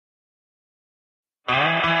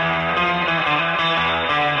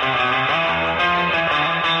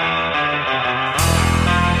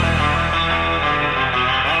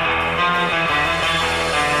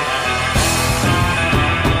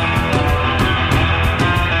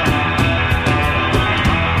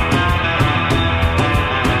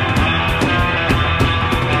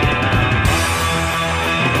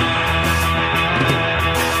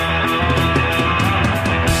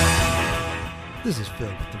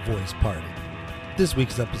Voice Party. This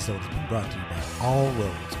week's episode has been brought to you by All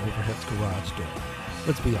Roads Overhead's Garage Door.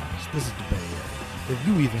 Let's be honest, this is the Bay Area. If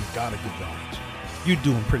you even got a garage, you're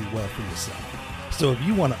doing pretty well for yourself. So if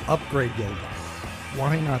you want to upgrade your life,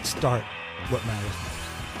 why not start what matters most?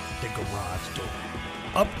 The garage door.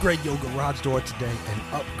 Upgrade your garage door today and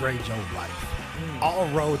upgrade your life. All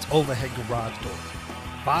Roads Overhead Garage Doors.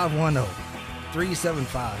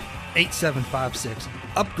 510-375-8756.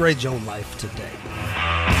 Upgrade your life today.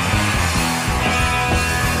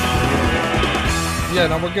 Yeah,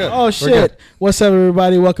 no, we're good. Oh, We're shit. good. What's up,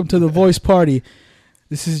 everybody? Welcome to the Voice Party.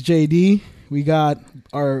 This is JD. We got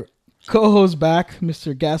our co-host back,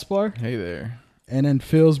 Mr. Gaspar. Hey there. And then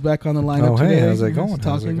Phil's back on the lineup Oh, hey, today. how's it going? He's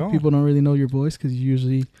How's it talking. going? People don't really know your voice because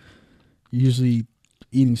you're usually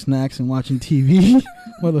eating snacks and watching TV,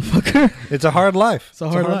 motherfucker. It's a hard life. It's a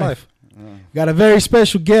hard life. Got a very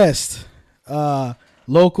special guest,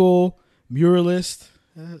 local muralist.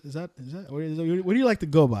 Is that what do you like to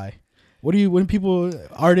go by? What do you when people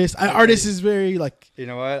artist? Artist is very like. You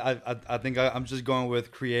know what? I think I'm just going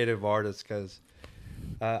with creative artist because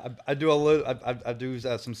I do a little. I do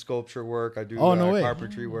some sculpture work. I do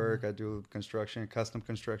carpentry work. I do construction, custom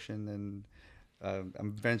construction, and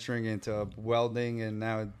I'm venturing into welding and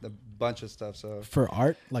now a bunch of stuff. So for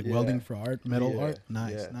art, like welding for art, metal art.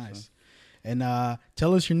 Nice. And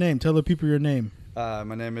tell us your name. Tell the people your name. My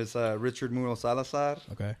name is Richard Salazar.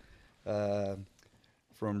 Okay.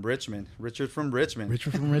 From Richmond. Richard from Richmond.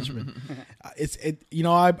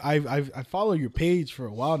 I follow your page for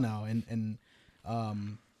a while now, and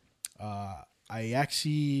I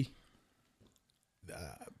actually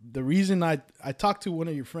the reason I talked to one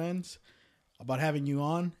of your friends about having you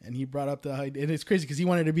on, and he brought up the idea, and it's crazy because he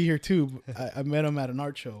wanted to be here too. I met him at an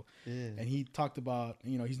art show, and he talked about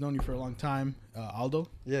he's known you for a long time, Aldo.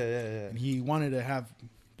 Yeah. And he wanted to have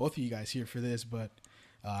both of you guys here for this, but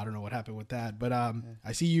I don't know what happened with that. But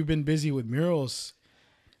I see you've been busy with murals,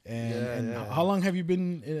 and how long have you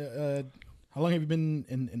been? How long have you been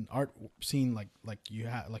in art scene like you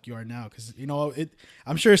are now? Because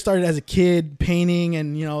I'm sure it started as a kid painting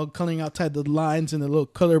and coloring outside the lines in the little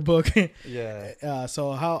color book. Yeah.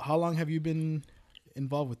 So how long have you been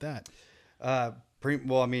involved with that?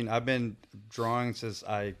 Well, I mean, I've been drawing since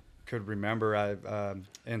I could remember. I've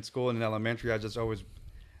in school and in elementary, I've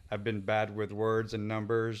been bad with words and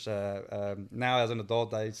numbers. Now as an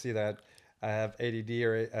adult, I see that I have ADD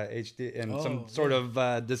or HD and some sort of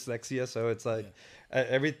dyslexia. So it's like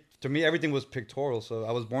to me, everything was pictorial. So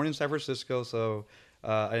I was born in San Francisco. So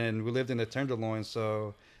and we lived in the Tenderloin.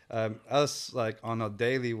 So us like on a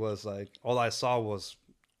daily was like all I saw was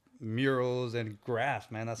murals and graphs.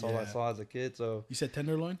 Man, that's all I saw as a kid. So you said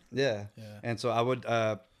Tenderloin? Yeah. And so I would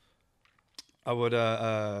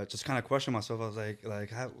just kind of question myself. I was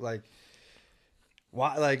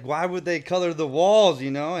why would they color the walls,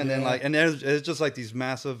 and then and it's just like these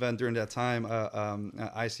massive, and during that time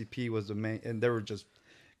ICP was the main, and they were just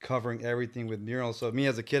covering everything with murals. So me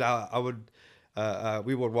as a kid, I would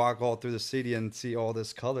we would walk all through the city and see all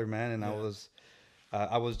this color, man, and I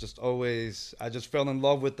was just always, I just fell in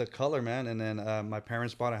love with the color, man. And then my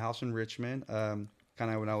parents bought a house in Richmond kind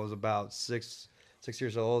of when I was about six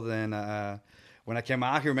years old. And when I came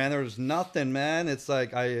out here, man, there was nothing, man. It's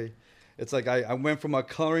like I went from a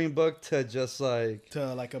coloring book to just like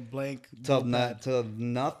to like a blank to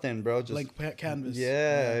nothing, bro. Just blank canvas.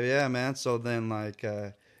 Yeah, man. So then like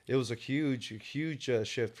it was a huge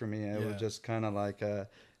shift for me. It was just kind of like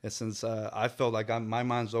since I felt like my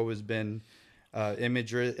mind's always been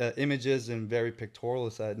images and very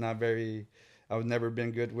pictorial. So I've never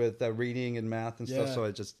been good with reading and math and stuff. So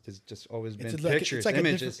it's just always been pictures,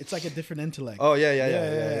 images. It's like a different intellect. Oh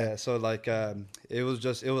yeah. So like it was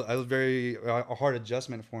very a hard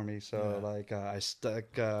adjustment for me. So I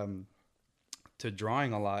stuck to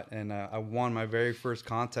drawing a lot, and I won my very first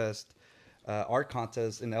art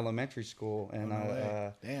contest in elementary school, and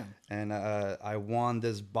I won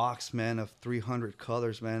this box, man, of 300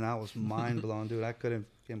 colors, man. I was mind blown, dude. I can't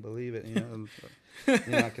believe it.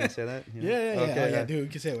 I can say that. Yeah, dude. You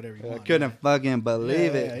can say whatever you want. I couldn't fucking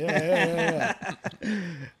believe it.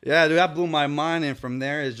 Yeah, dude. That blew my mind, and from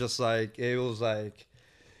there, it's just like it was like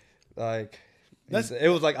I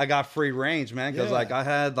got free range, man, because like I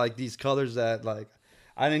had like these colors that like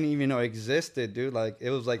I didn't even know existed, dude. Like it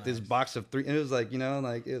was like this box of three. It was like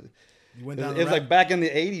it was like back in the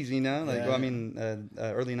 80s, Well, I mean,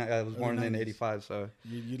 early I was born in 85, so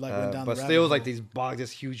you like went down. But still, it was like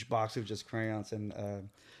this huge box of just crayons, and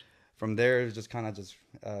from there, it was just kind of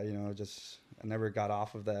I never got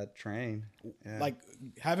off of that train. Like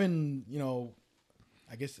having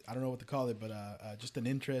I guess I don't know what to call it, but just an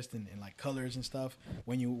interest in like colors and stuff.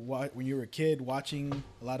 When you were a kid watching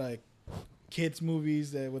a lot of kids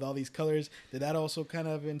movies with all these colors, did that also kind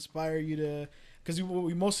of inspire you to? Because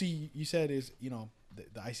we mostly, you said, is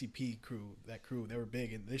the ICP crew, they were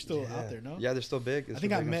big and they're still out there, no? Yeah, they're still big. I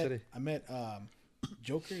think I met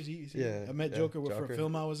Joker. I met Joker for a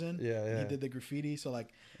film I was in. Yeah. He did the graffiti, so like,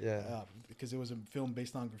 because it was a film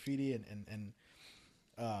based on graffiti, and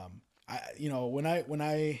when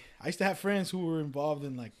I used to have friends who were involved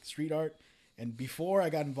in like street art, and before I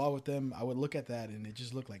got involved with them, I would look at that and it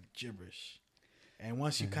just looked like gibberish. And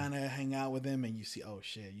once you kind of hang out with them and you see, oh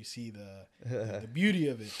shit, you see the beauty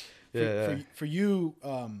of it. For you,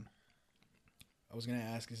 I was gonna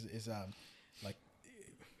ask is like,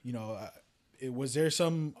 was there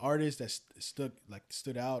some artists that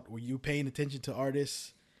stood out? Were you paying attention to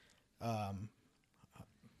artists? The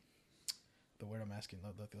word I'm asking,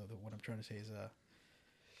 what I'm trying to say is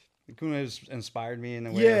Kuna has inspired me in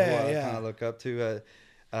a way who I kind of look up to.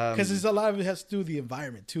 Because there's a lot of it has to do with the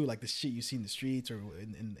environment too, like the shit you see in the streets or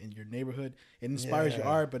in your neighborhood. It inspires your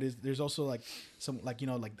art, but there's also like some like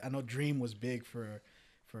I know Dream was big for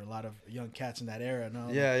a lot of young cats in that era. No?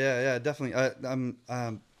 Yeah, definitely.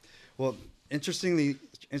 Well, interestingly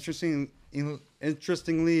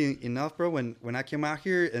enough, bro, when I came out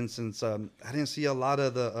here, and since I didn't see a lot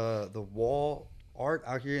of the wall art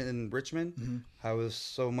out here in Richmond, I was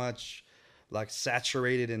so much like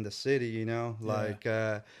saturated in the city, like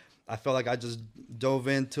I felt like I just dove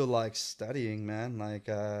into like studying, man, like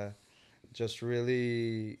just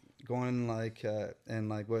really going like and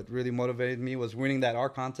like what really motivated me was winning that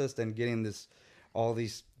art contest and getting this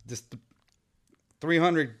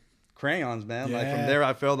 300 crayons, man. Like from there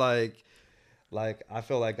I felt like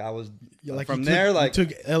I was from there like you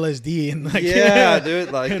took LSD and like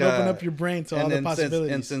dude, like and open up your brain to all the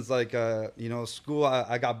possibilities. Since like school,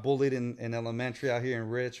 I got bullied in elementary out here in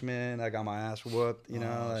Richmond. I got my ass whooped,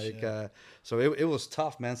 so it was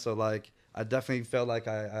tough, man. So like I definitely felt like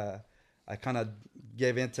I kind of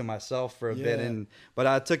gave in to myself for a bit, but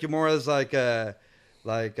I took it more as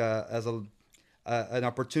as an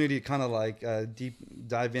opportunity to kind of like deep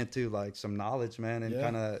dive into like some knowledge, man, and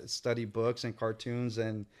kind of study books and cartoons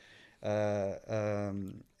and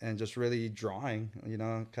just really drawing,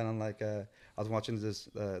 kind of like I was watching this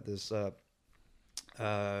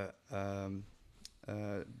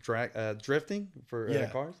drifting for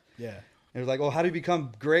cars. Yeah. And it was like, oh, how do you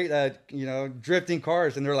become great at, drifting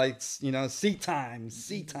cars? And they're like, seat time.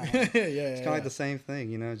 It's kind of like the same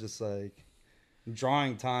thing, just like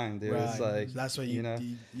drawing time, dude. Right. It's like, that's what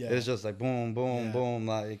it's just like boom, boom, boom.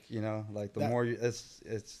 Like, like the more it's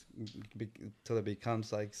till it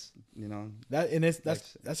becomes like, that, and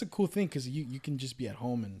that's a cool thing. Cause you can just be at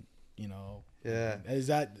home and, is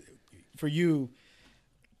that for you?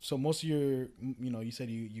 So most of your, you said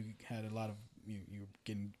you had a lot of, you were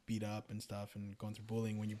getting beat up and stuff and going through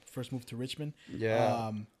bullying when you first moved to Richmond.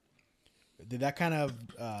 Yeah. Did that kind of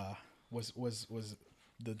was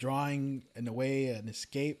the drawing in a way an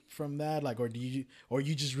escape from that, like, or you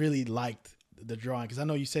just really liked the drawing? Because I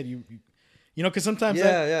know you said you because sometimes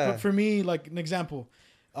for me, like an example,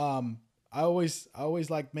 I always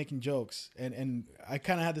liked making jokes, and I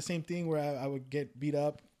kind of had the same thing where I would get beat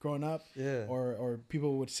up growing up, or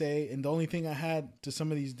people would say, and the only thing I had to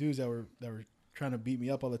some of these dudes that were trying to beat me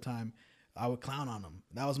up all the time, I would clown on them.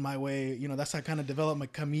 That was my way, that's how I kind of developed my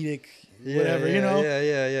comedic whatever,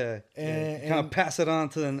 and kind of pass it on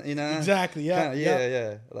to them, exactly,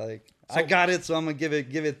 like, so, I got it, so I'm gonna give it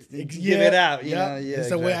out, it's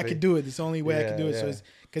the way I could do it. It's the only way I could do it. So it's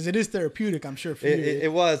because it is therapeutic, I'm sure for you.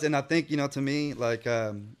 It was, and I think to me, like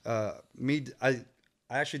I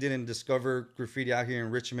actually didn't discover graffiti out here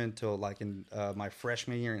in Richmond till like in my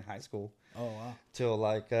freshman year in high school. Oh wow! Till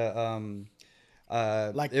like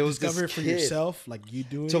it was discover it for yourself, like you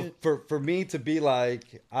doing it. For me to be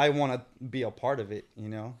like, I want to be a part of it,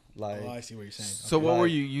 like. Oh, I see what you're saying. So what were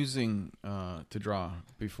you using to draw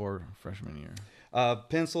before freshman year?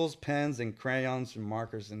 Pencils, pens, and crayons and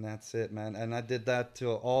markers, and that's it, man. And I did that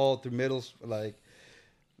till all through middle, like.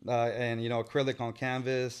 And acrylic on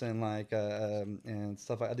canvas and like and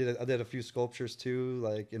stuff. I did a few sculptures too,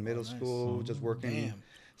 like in middle school, just working. Damn.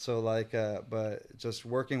 So like, but just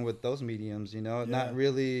working with those mediums, not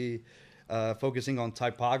really focusing on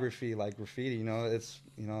typography like graffiti. It's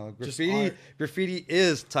graffiti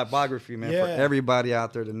is typography, man. For everybody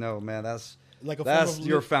out there to know, man. That's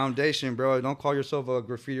your foundation, bro. Don't call yourself a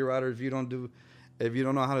graffiti writer if you don't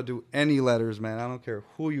know how to do any letters, man. I don't care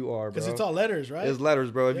who you are, bro. Because it's all letters, right? It's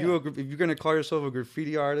letters, bro. If you're gonna call yourself a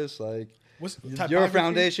graffiti artist, like What's your typography?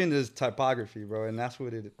 foundation is typography, bro, and that's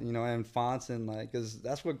what it, and fonts and like, cause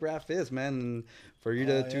that's what graph is, man. And for you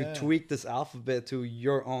to tweak this alphabet to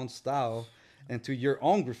your own style and to your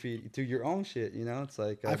own graffiti, to your own shit, it's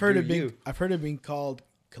like I've heard it being called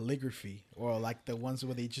calligraphy, or like the ones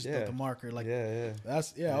where they just put the marker. Like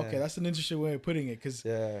that's okay. That's an interesting way of putting it, cause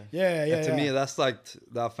And to me, that's like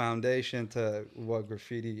the foundation to what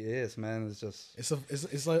graffiti is, man. It's just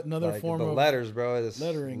it's like another like form the of letters, bro. It's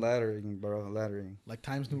lettering, bro. Lettering, like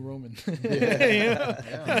Times New Roman. I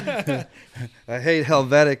hate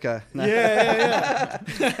Helvetica.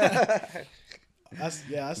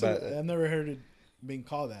 That's I've never heard it being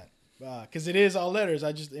called that. Because it is all letters.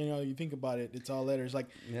 I just, you think about it, it's all letters. Like,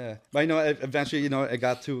 but eventually,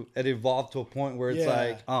 it evolved to a point where it's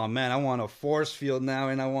like, oh man, I want a force field now,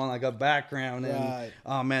 and I want like a background, and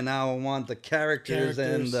oh man, now I want the characters.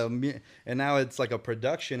 And now it's like a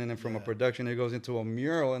production, and then from a production it goes into a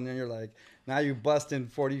mural, and then you're like, now you busting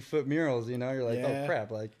 40-foot murals, you're like, oh crap,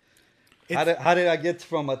 like, how did I get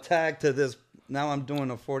from a tag to this? Now I'm doing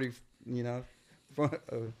a 40,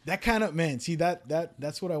 that kind of, man, see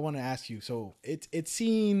that's what I want to ask you. So it's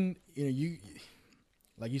seen, you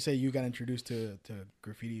like you say, you got introduced to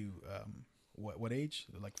graffiti what age,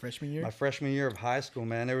 like freshman year? My freshman year of high school,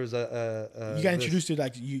 man. There was you got introduced to,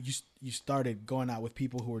 like, you started going out with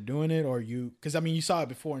people who were doing it, or because I mean you saw it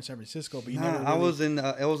before in San Francisco, but you never really...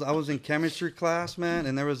 I was in chemistry class, man,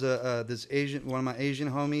 and there was this one of my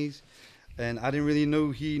Asian homies. And I didn't really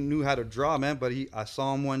know he knew how to draw, man. But I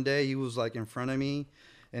saw him one day. He was like in front of me,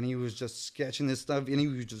 and he was just sketching this stuff, and he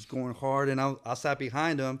was just going hard. And I sat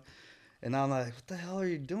behind him, and I'm like, "What the hell are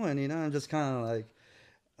you doing?" I'm just kind of like,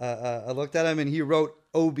 I looked at him, and he wrote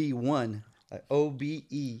OB1, like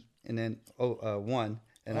OBE, and then 1,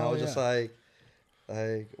 and I was just like,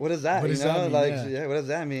 what is that? What does that mean? Like, what does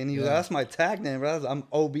that mean? He was like, that's my tag name, bro. I'm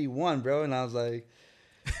OB1, bro, and I was like,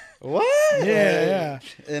 what? Yeah.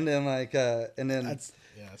 And then that's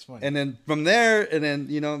funny. And then from there, and then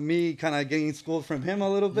me kind of getting schooled from him a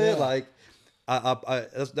little bit, like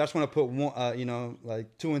that's when I put one,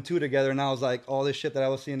 like 2 and 2 together, and I was like, all this shit that I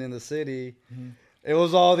was seeing in the city, it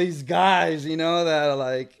was all these guys, that are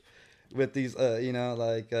like with these,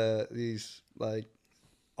 these like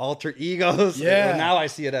alter egos. And now I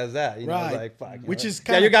see it as that, like, fuck, which is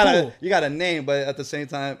kind of cool. You got a name, but at the same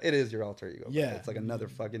time, it is your alter ego. Yeah, it's like another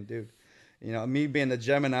fucking dude. Me being a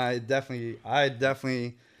Gemini, I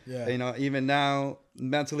definitely, even now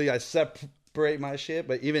mentally I separate my shit,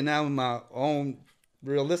 but even now in my own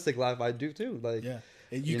realistic life, I do too. Like,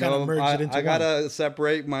 you kind of merge it into I gotta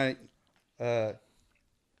separate my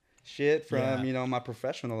shit from my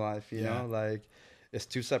professional life. You know, like. It's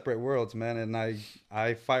 2 separate worlds, man, and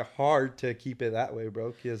I fight hard to keep it that way,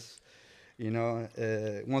 bro. Because,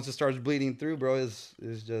 once it starts bleeding through, bro, is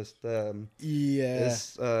just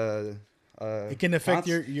it's, it can affect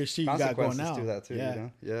your shit you got going now. To that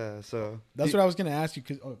too, So that's what I was gonna ask you.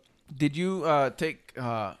 Did you take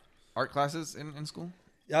art classes in school?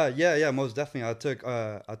 Yeah, most definitely. I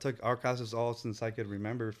took art classes all since I could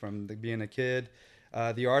remember from being a kid.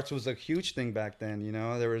 The arts was a huge thing back then.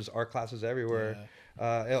 There was art classes everywhere.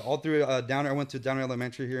 All through Downer. I went to Downer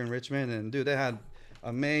Elementary here in Richmond, and dude, it had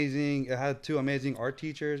 2 amazing art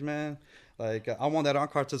teachers, man. Like, I won that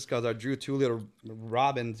art contest because I drew 2 little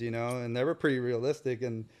robins, and they were pretty realistic,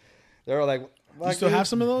 and they were like, you still have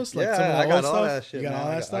some of those? Like, some of I got all stuff? that shit. You got all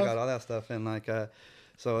that stuff? I got all that stuff, and like,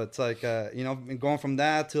 so it's like, going from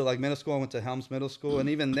that to like middle school, I went to Helms Middle School, and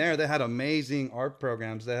even there, they had amazing art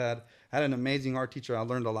programs. They had an amazing art teacher. I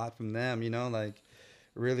learned a lot from them, like,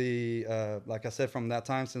 really, like I said, from that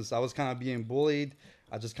time, since I was kind of being bullied,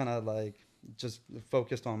 I just kind of like just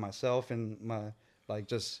focused on myself and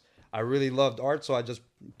I really loved art, so I just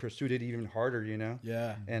pursued it even harder,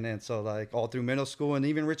 Yeah. And then so like all through middle school and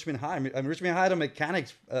even Richmond High. Richmond High had a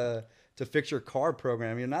mechanics to fix your car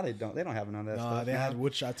program. Now they don't have none of that stuff. They had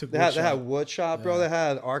wood shop. They had wood shop, bro. They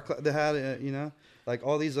had art. They had like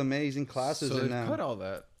all these amazing classes. So they cut all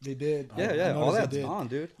that. They did. Yeah. All that's gone,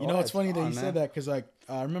 dude. It's funny that you said that, because like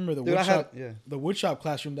I remember the wood shop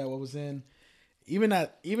classroom that I was in.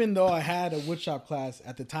 Even though I had a woodshop class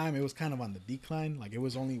at the time, it was kind of on the decline. Like, it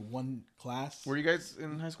was only 1 class. Were you guys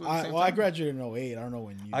in high school at the same time? time? I graduated in 08. I don't know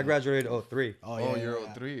when you. I graduated 03. Oh, you're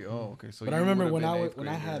 03. Oh, okay. So, but I remember when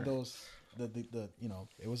I had those, the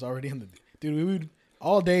it was already in the dude. We would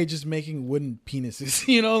all day just making wooden penises.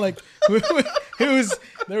 Like we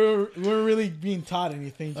weren't really being taught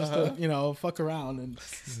anything. Just to fuck around,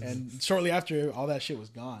 and shortly after, all that shit was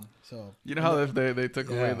gone. So how if they took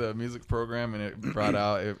away the music program and it brought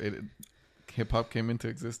out it hip hop came into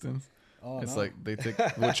existence. Oh, It's no. like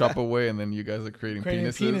we'll chop away, and then you guys are creating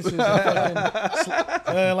penises.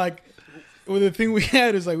 Like, well, the thing we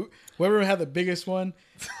had is like whoever had the biggest one,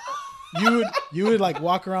 you would like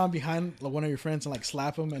walk around behind one of your friends and like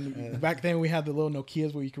slap them. And back then we had the little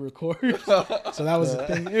Nokias where you could record. So that was the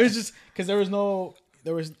thing. It was just because there was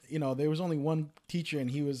only one teacher,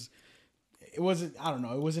 and it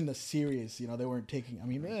wasn't a serious, they weren't taking,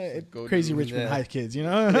 Crazy Richmond High kids,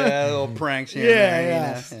 Yeah, little pranks here.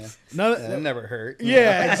 Yeah. That never hurt.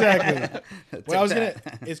 Yeah, exactly.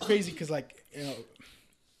 It's crazy because like,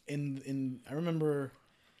 I remember,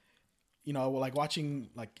 like watching,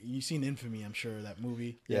 like you've seen Infamy, I'm sure, that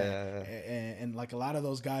movie. Yeah. And like a lot of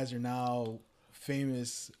those guys are now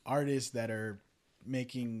famous artists that are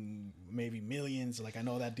making maybe millions. Like I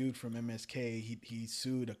know that dude from MSK, he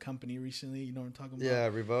sued a company recently. You know what I'm talking about? Yeah,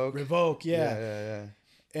 Revoke. Yeah.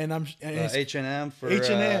 And H&M for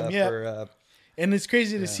H&M. Yeah. For, and it's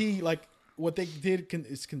crazy to see like what they did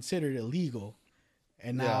is considered illegal,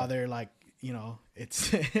 and now they're like,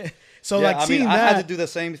 it's so like seeing that. I had to do the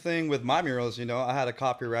same thing with my murals. I had to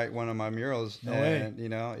copyright one of my murals. No way.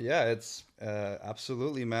 It's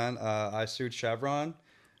absolutely, man. I sued Chevron.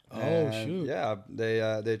 Oh shoot! Yeah,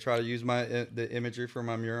 they try to use the imagery for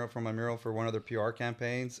my mural for one of their PR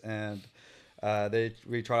campaigns, and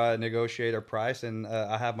we try to negotiate a price, and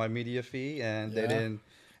I have my media fee, and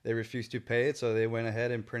they refused to pay it, so they went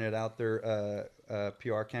ahead and printed out their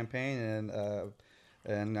PR campaign,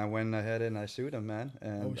 and I went ahead and I sued them, man,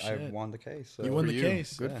 and I won the case. So. You won the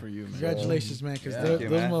case. Good for you, man. Congratulations, man, because those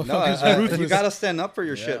man. motherfuckers are ruthless. You gotta stand up for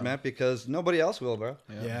your shit, man, because nobody else will, bro.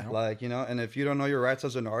 Yeah. Like, and if you don't know your rights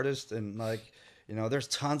as an artist, and like, there's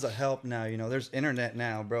tons of help now. There's internet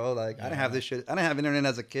now, bro. Like, I didn't have this shit. I didn't have internet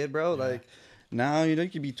as a kid, bro. Yeah. Like, now, you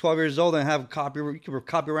could be 12 years old and have you could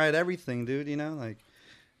copyright everything, dude. Like,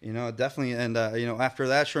 definitely. And after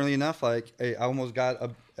that, surely enough, like, I almost got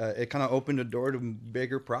it kind of opened the door to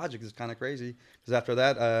bigger projects. It's kind of crazy because after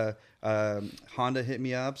that, Honda hit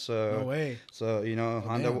me up. So no way. So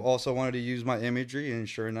Honda also wanted to use my imagery, and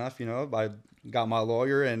sure enough, I got my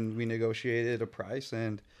lawyer and we negotiated a price,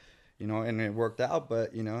 and and it worked out.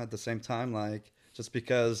 But at the same time, like, just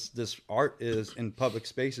because this art is in public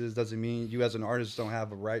spaces doesn't mean you as an artist don't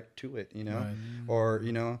have a right to it. Right. Or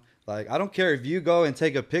like, I don't care if you go and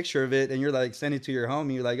take a picture of it and you're like sending it to your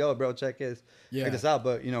homie, you're like, oh, bro, check this out.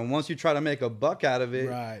 But once you try to make a buck out of it,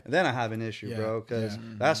 then I have an issue, bro, because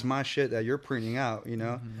that's my shit that you're printing out, and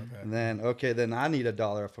then I need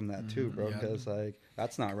 $1 from that too, bro, because like,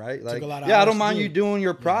 that's not right. Like, I don't mind you doing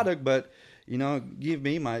your product, but give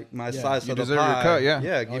me my slice of the pie. You deserve your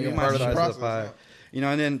cut, give me my slice of the pie.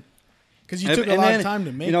 And then. Because you took a lot of time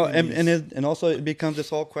to make and also it becomes this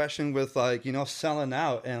whole question with like, selling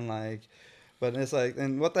out, and like, but it's like,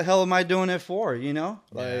 and what the hell am I doing it for?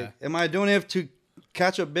 Like, am I doing it to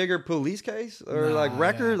catch a bigger police case or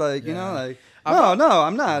record? Like, like, no,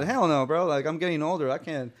 I'm not. Hell no, bro. Like, I'm getting older. I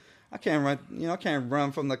can't run. I can't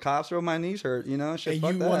run from the cops or my knees hurt. Shit. And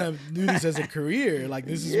fuck you that. want to do this as a career? Like,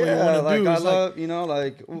 this is what you want to do. I love,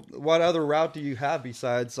 like, what other route do you have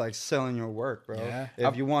besides like selling your work, bro? Yeah.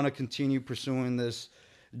 If you want to continue pursuing this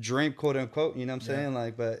dream, quote unquote, what I'm saying?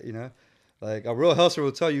 Like, but like a real hustler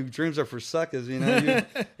will tell you, dreams are for suckers.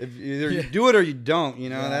 If either you do it or you don't.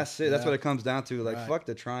 That's it. That's what it comes down to. Like, fuck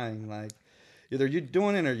the trying. Like, either you're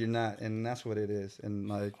doing it or you're not, and that's what it is. And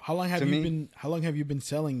like, how long have you been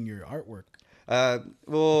selling your artwork?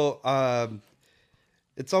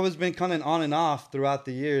 It's always been kind of on and off throughout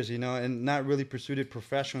the years, and not really pursued it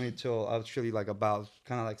professionally until actually like about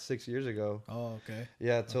kind of like 6 years ago. Oh, okay.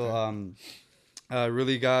 Yeah, till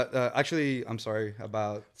really got I'm sorry,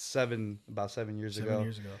 about 7 years ago. 7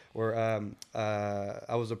 years ago. Where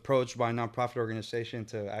I was approached by a nonprofit organization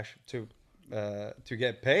to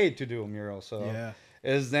get paid to do a mural. So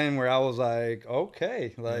it was then where I was like,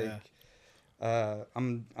 okay, like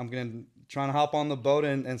I'm gonna try to hop on the boat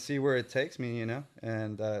and see where it takes me,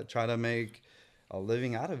 and try to make a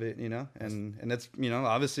living out of it, and it's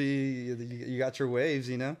obviously you got your waves,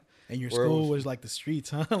 And your school was like the streets,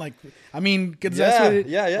 huh? Like, I mean, because that's what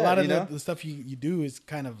a lot of the stuff you do is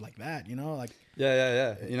kind of like that, like.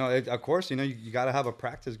 Yeah. Of course, you got to have a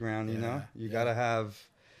practice ground, you got to have.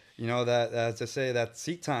 That, as I say, that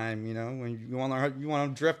seat time, when you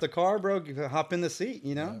want to drift a car, bro, you hop in the seat,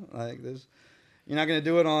 like you're not going to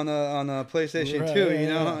do it on a PlayStation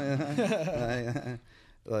 2,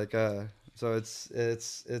 so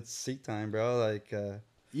it's seat time, bro. Like, like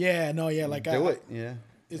do it. Yeah.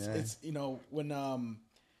 It's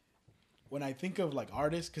when I think of like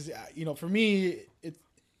artists, cause for me,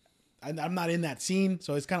 I'm not in that scene,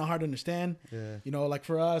 so it's kind of hard to understand. Yeah. You know, like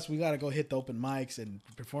for us, we got to go hit the open mics and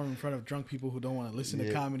perform in front of drunk people who don't want to listen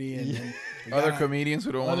to comedy, and we Other gotta- comedians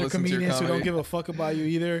who don't want to other listen to your comedians who comedy. don't give a fuck about you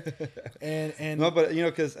either. And No, but you know,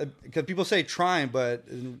 because people say trying, but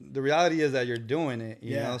the reality is that you're doing it.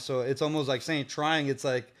 You Yeah. know, so it's almost like saying trying. It's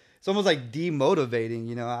almost like demotivating.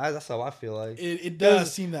 You know, that's how I feel like. it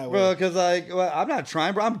does seem that way. Bro, because well, I'm not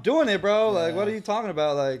trying, bro. I'm doing it, bro. Like, what are you talking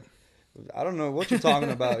about? Like, I don't know what you're talking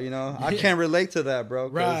about. You know, I can't relate to that, bro.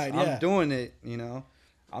 'Cause Right, yeah. I'm doing it. You know,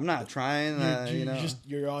 I'm not trying. You know,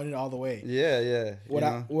 you're on it all the way. yeah. What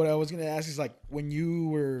I was gonna ask is like when you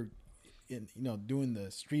were, doing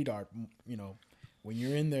the street art, when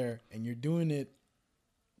you're in there and you're doing it,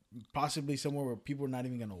 possibly somewhere where people are not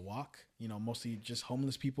even gonna walk. Mostly just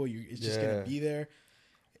homeless people. It's just gonna be there.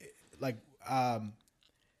 Like,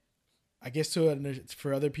 I guess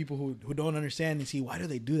for other people who don't understand and see why do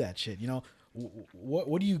they do that shit.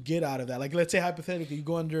 What do you get out of that? Like, let's say hypothetically you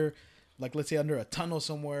go under, like, let's say under a tunnel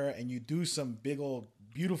somewhere and you do some big old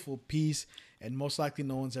beautiful piece, and most likely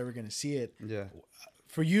no one's ever gonna see it. Yeah.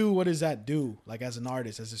 For you, what does that do? Like, as an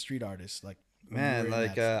artist, as a street artist, like, Man,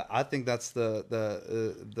 like I think that's the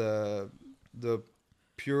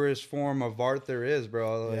purest form of art there is,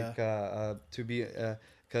 bro. Like to be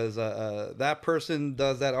because that person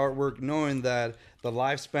does that artwork knowing that the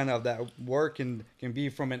lifespan of that work can be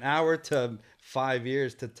from an hour to 5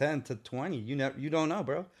 years to 10 to 20. You don't know,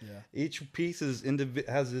 bro. Yeah. Each piece has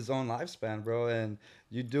its own lifespan, bro, and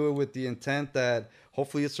you do it with the intent that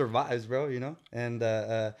hopefully it survives, bro. And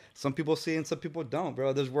some people see and some people don't,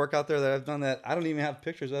 bro. There's work out there that I've done that I don't even have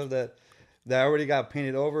pictures of that already got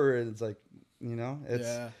painted over, and it's like,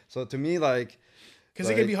 so to me, like, because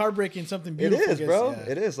it can be heartbreaking, something beautiful. It is, bro.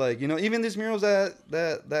 Yeah. It is, like, even these murals that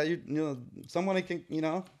someone can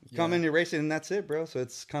come and erase it, and that's it, bro. So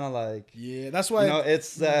it's kind of like, that's why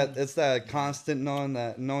it's that constant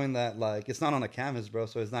knowing that like it's not on a canvas, bro.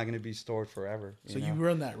 So it's not going to be stored forever. So you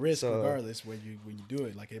run that risk regardless when you do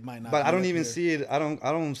it. Like, it might not. But I don't even see it. I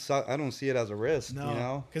don't see it as a risk.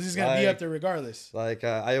 No, because it's gonna be up there regardless. Like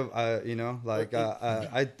I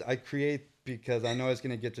create because I know it's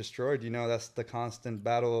gonna get destroyed. That's the constant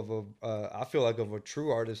battle of I feel like of a true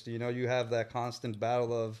artist. You have that constant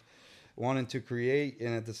battle of wanting to create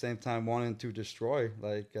and at the same time wanting to destroy.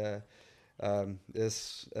 Like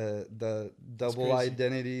it's the double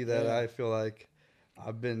identity that I feel like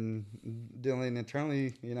I've been dealing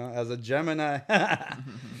internally. As a Gemini,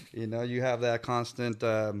 you have that constant.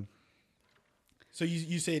 So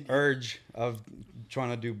you said urge of trying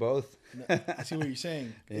to do both. I see what you're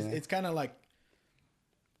saying. It's kind of like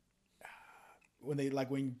when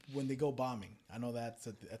they go bombing. I know that's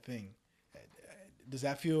a thing. Does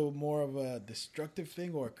that feel more of a destructive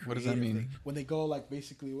thing or a creative what does that mean? thing? When they go, like,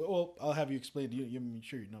 basically, well, I'll have you explain. I'm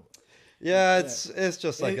sure you know. Yeah, it's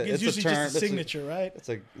just like it's usually a term. just a signature, right?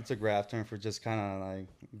 It's a graph term for just kind of like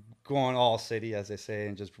going all city, as they say,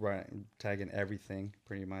 and just tagging everything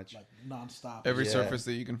pretty much, like nonstop. Every surface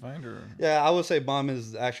that you can find, or I would say bomb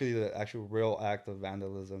is actually the actual real act of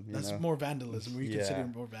vandalism. That's more vandalism. Or you consider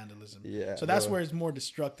more vandalism. Yeah. So that's where it's more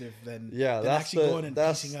destructive than that's actually going and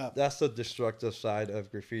piecing up. That's the destructive side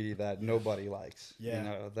of graffiti that nobody likes.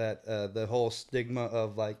 Yeah. That the whole stigma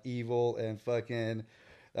of like evil and fucking.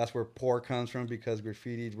 That's where poor comes from, because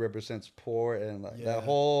graffiti represents poor, and like that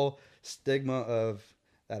whole stigma of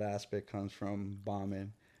that aspect comes from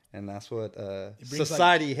bombing, and that's what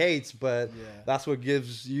society hates. But that's what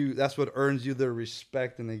earns you the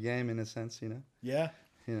respect in the game, in a sense, Yeah.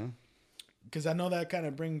 Because I know that kind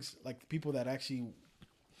of brings like people that actually,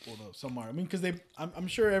 some art. I mean, because I'm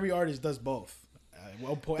sure every artist does both. At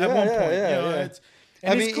one point, it's.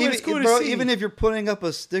 And it's cool to see. Even if you're putting up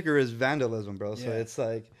a sticker, is vandalism, bro. So it's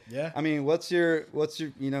like, I mean, what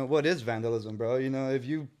is vandalism, bro? If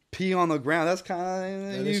you pee on the ground, that's kind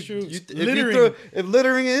of that is true. Littering. If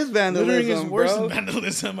littering is vandalism, littering is worse bro. than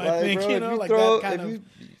vandalism. I think,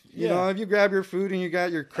 if you grab your food and you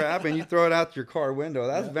got your crap and you throw it out your car window,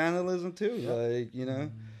 that's vandalism too. Like,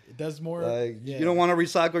 it does more. Like, you don't want to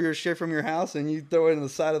recycle your shit from your house and you throw it on the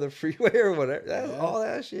side of the freeway or whatever. That's all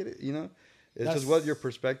that shit. It's just what your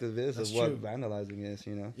perspective is what vandalizing is,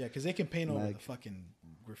 Yeah, because they can paint over the fucking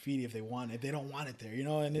graffiti if they want, if they don't want it there,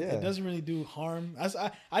 and it doesn't really do harm.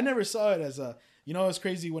 I never saw it as a, it's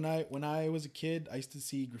crazy. When I was a kid, I used to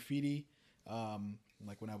see graffiti,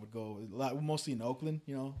 like when I would go, mostly in Oakland,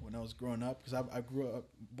 when I was growing up, because I grew up,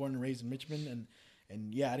 born and raised in Richmond,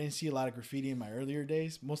 and I didn't see a lot of graffiti in my earlier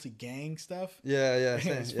days, mostly gang stuff. Yeah.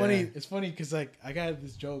 It's funny. It's funny because like I got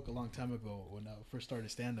this joke a long time ago when I first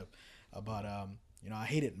started stand up about I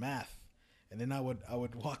hated math, And then I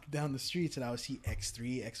would walk down the streets and I would see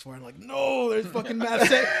X3, X4. I'm like, no, there's fucking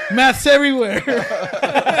maths everywhere.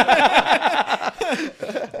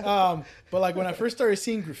 But like when I first started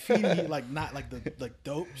seeing graffiti, like not like the like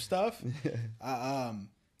dope stuff,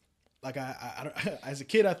 like I as a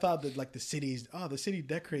kid I thought that like the city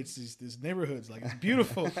decorates these neighborhoods, like it's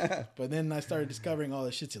beautiful. But then I started discovering all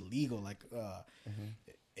this shit's illegal, like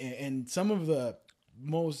and some of the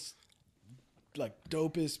most like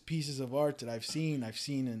dopest pieces of art that I've seen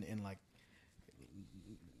in like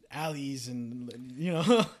alleys and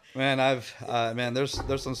Man, there's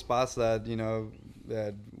some spots that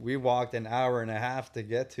that we walked an hour and a half to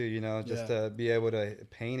get to, just to be able to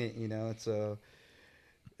paint it.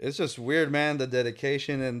 It's just weird, man, the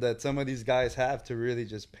dedication and that some of these guys have to really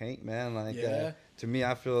just paint, man. Like to me,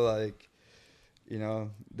 I feel like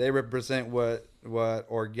they represent what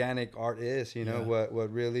organic art is, what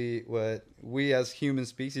we as human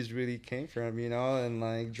species really came from, and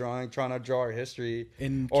like trying to draw our history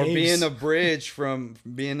or being a bridge from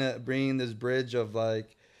bringing this bridge of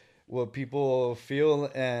like what people feel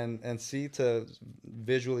and see to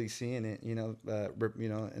visually seeing it, in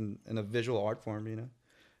a visual art form,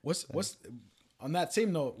 What's on that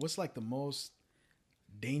same note, what's like the most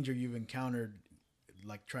danger you've encountered,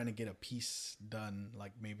 like trying to get a piece done,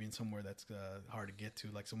 like maybe in somewhere that's hard to get to,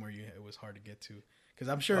 like somewhere it was hard to get to? Because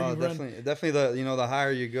I'm sure definitely the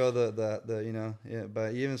higher you go, the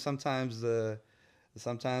but even sometimes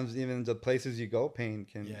even the places you go paint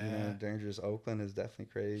can dangerous. Oakland is definitely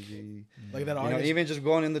crazy. Like that even just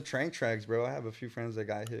going in the train tracks, bro. I have a few friends that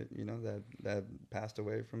got hit, that passed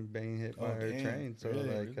away from being hit by a train. So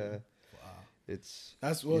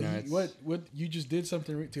that's what you just did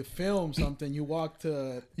something to film something. You walked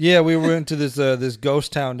to we went to this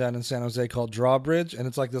ghost town down in San Jose called Drawbridge, and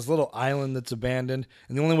it's like this little island that's abandoned,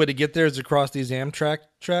 and the only way to get there is across these Amtrak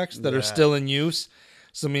tracks that are still in use.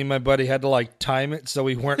 So me and my buddy had to like time it so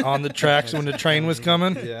we weren't on the tracks when the train was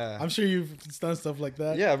coming. Yeah, I'm sure you've done stuff like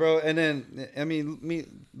that. Yeah, bro. And then me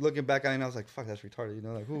looking back on it, I was like, "Fuck, that's retarded."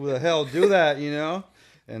 Like who the hell do that?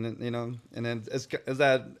 And then and then it's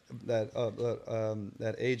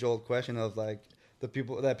that age old question of like the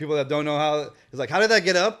people that don't know how it's like, how did that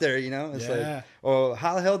get up there? It's like, oh,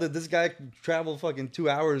 how the hell did this guy travel fucking 2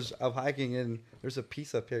 hours of hiking and there's a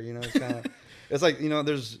piece up here? It's kind of it's like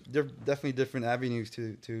there's definitely different avenues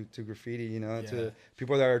to graffiti. To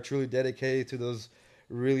people that are truly dedicated to those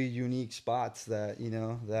really unique spots that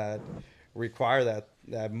that require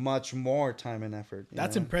that much more time and effort.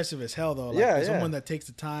 That's impressive as hell, though. Like, someone that takes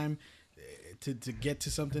the time to get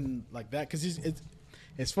to something like that, because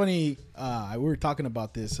it's funny. We were talking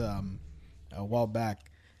about this a while back,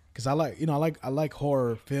 because I like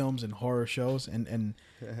horror films and horror shows, and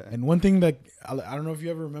one thing that I don't know if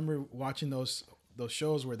you ever remember watching those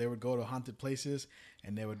shows where they would go to haunted places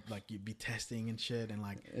and they would like you'd be testing and shit, and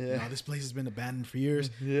like this place has been abandoned for years.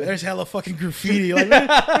 But there's hella fucking graffiti. Like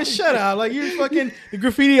man, shut up. Like you fucking the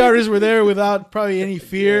graffiti artists were there without probably any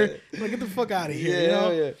fear. Like get the fuck out of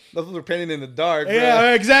here. Those were painting in the dark.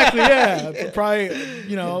 Yeah, exactly. Yeah, probably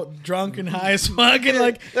drunk and high as fuck, and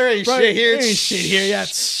like there ain't shit here. There ain't shit here. Yeah.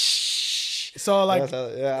 So like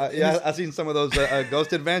I've seen some of those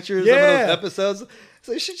Ghost Adventures. Some of those episodes.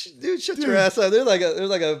 So dude, shut your ass up. There's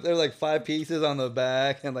like 5 pieces on the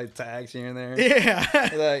back and like tags here and there. Yeah.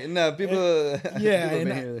 Like no people.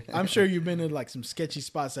 I'm sure you've been in like some sketchy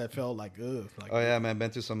spots that felt like ugh. Like, oh yeah, man. Been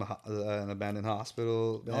to some an abandoned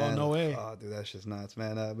hospital. Man. Oh no way. Oh dude, that's just nuts,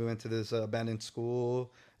 man. We went to this abandoned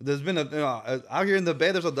school. There's been out here in the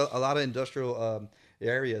Bay. There's a lot of industrial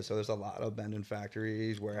areas, so there's a lot of abandoned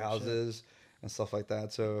factories, warehouses, and stuff like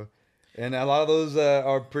that. So. And a lot of those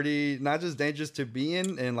are pretty not just dangerous to be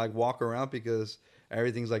in and like walk around because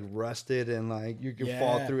everything's like rusted and like you can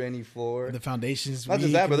fall through any floor. The foundation's not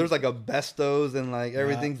just that, but there's like asbestos and like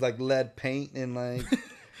everything's like lead paint and like,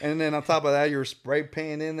 and then on top of that you're spray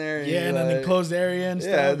painting in there. And in an enclosed area and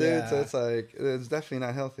stuff. Yeah, dude. So it's like it's definitely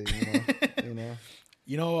not healthy.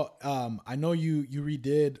 I know you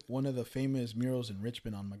redid one of the famous murals in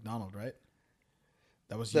Richmond on McDonald, right?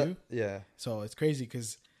 That was you. Yeah. So it's crazy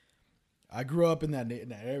because I grew up in that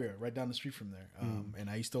area, right down the street from there, and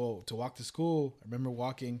I used to walk to school. I remember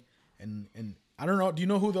walking, and I don't know. Do you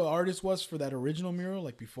know who the artist was for that original mural,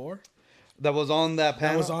 like before? That was on that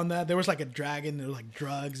panel. That was on that. There was like a dragon. There were like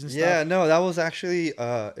drugs and stuff. Yeah, no, that was actually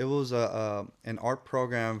it was an art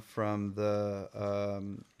program from the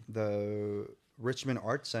Richmond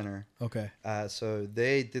Art Center. Okay. So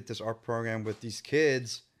they did this art program with these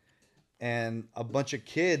kids. and a bunch of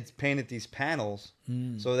kids painted these panels.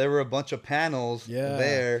 So there were a bunch of panels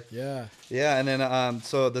there. Yeah. And then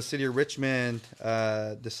so the city of Richmond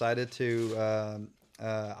decided to.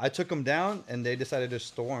 I took them down, and they decided to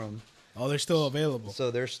store them. Oh, they're still available.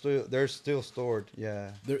 So they're still stored.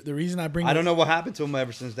 Yeah. The reason I bring I don't know what happened to them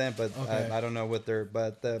ever since then, but Okay. I don't know what they're.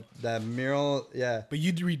 But the mural, yeah. But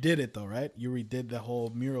you redid it though, right? You redid the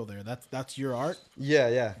whole mural there. That's your art.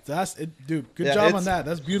 Yeah. That's it, dude. Good Yeah, job it's- on that.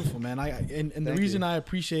 That's beautiful, man. And the Thank reason you. I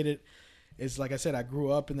appreciate it is, like I said, I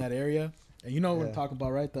grew up in that area, and you know what I'm talking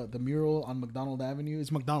about, right? The mural on McDonald Avenue.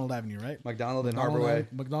 It's McDonald Avenue, right? McDonald and Harbor Way.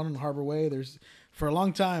 McDonald and Harbor Way. There's for a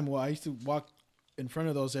long time. Well, I used to walk in front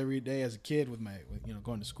of those every day as a kid with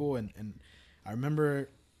going to school, and I remember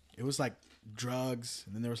it was like drugs,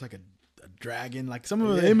 and then there was like a dragon. Like some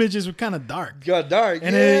of the images were kind of dark. Got dark,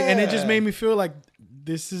 And it just made me feel like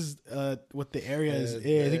this is what the area is.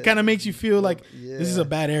 It kind of makes you feel like this is a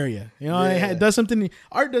bad area. You know, it does something.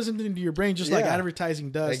 Art does something to your brain, just like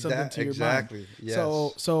advertising does something to your mind. Exactly. Yes.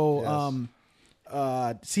 So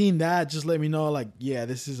seeing that just let me know, like, yeah,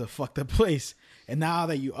 this is a fucked up place. And now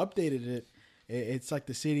that you updated it, it's like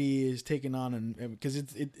the city is taking on, and because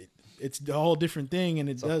it's a whole different thing, and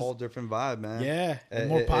it's a whole different vibe, man. Yeah, and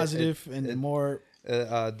more positive and more.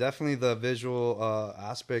 Definitely the visual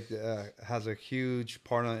aspect has a huge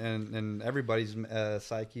part in everybody's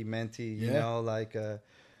psyche, menti. You know, like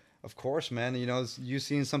of course, man. You know, you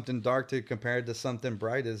seeing something dark to compare it to something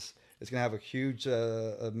bright is it's gonna have a huge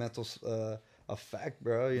mental effect,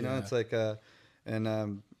 bro. You know, it's like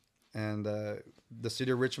the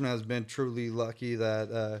city of Richmond has been truly lucky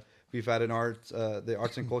that we've had the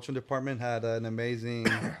arts and culture department had an amazing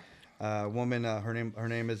woman. Her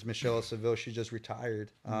name is Michelle Seville. She just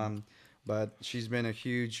retired, but she's been a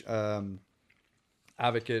huge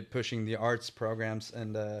advocate pushing the arts programs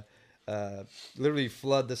and literally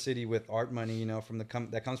flood the city with art money. You know,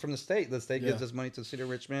 that comes from the state. The state gives us money to the city of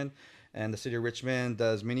Richmond. And the city of Richmond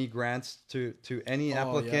does mini grants to any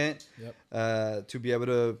applicant to be able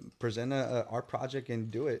to present a art project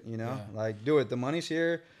and do it. You know, like do it. The money's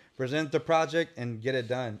here. Present the project and get it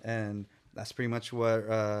done. And that's pretty much what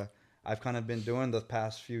I've kind of been doing the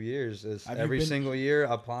past few years. Is every single year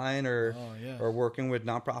applying or working with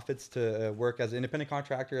nonprofits to work as an independent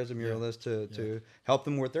contractor, as a muralist to help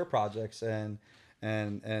them with their projects and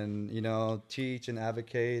you know, teach and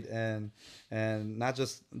advocate and not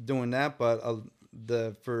just doing that, but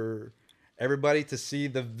for everybody to see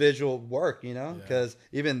the visual work, you know, because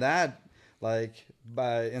even that, like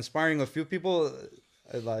by inspiring a few people,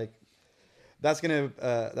 like that's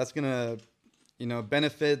gonna you know,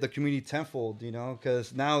 benefit the community tenfold, you know,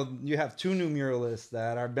 because now you have 2 new muralists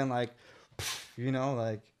that have been like, you know,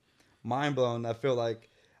 like mind blown. I feel like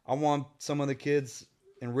I want some of the kids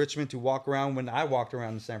in Richmond to walk around when I walked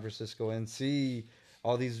around in San Francisco and see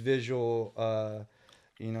all these visual,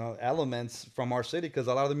 you know, elements from our city. Because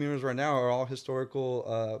a lot of the murals right now are all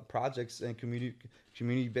historical projects and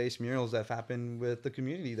community-based murals that have happened with the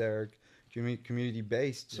community there,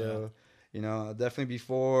 community-based. So, you know, definitely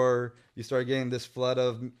before you start getting this flood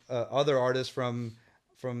of other artists from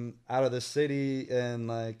out of the city, and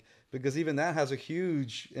like, because even that has a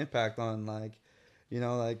huge impact on, like, you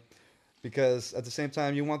know, like, because at the same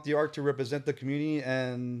time you want the art to represent the community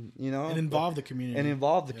and, you know, and involve the community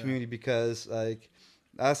community, because like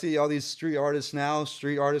I see all these street artists now,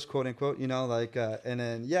 quote unquote, you know, like and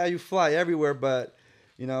then you fly everywhere, but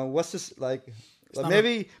you know, what's this like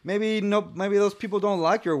maybe those people don't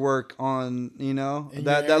like your work on, you know,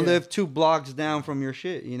 that live 2 blocks down from your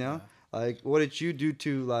shit, you know. Like what did you do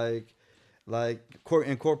to like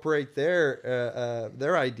incorporate their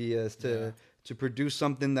ideas to produce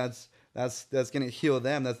something that's gonna heal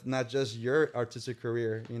them. That's not just your artistic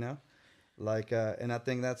career, you know. Like, and I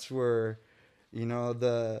think that's where, you know,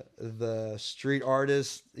 the street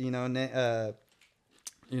artist, you know,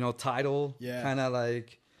 title kind of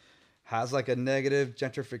like has like a negative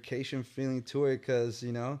gentrification feeling to it, because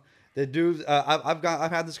you know they do. I've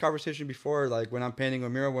had this conversation before, like when I'm painting a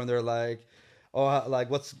mural, when they're like, oh, like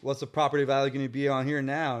what's the property value going to be on here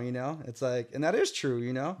now? You know, it's like, and that is true,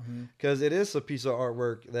 you know, because it is a piece of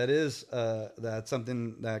artwork that is that's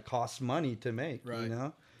something that costs money to make, you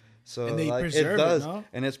know. So and they like preserve it does, no?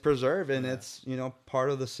 and it's preserved, and it's, you know, part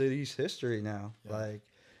of the city's history now. Like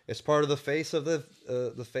it's part of the face of the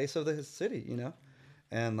city, you know,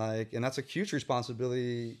 and like, and that's a huge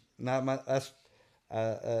responsibility. That's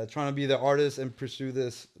trying to be the artist and pursue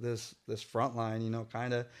this front line, you know,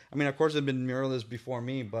 kind of. I mean, of course, there've been muralists before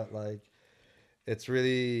me, but like, it's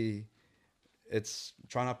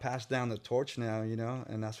trying to pass down the torch now, you know,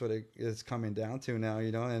 and that's what it is coming down to now,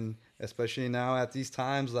 you know, and especially now at these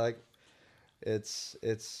times, like,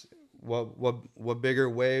 it's what bigger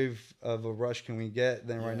wave of a rush can we get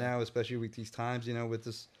than right now, especially with these times, you know, with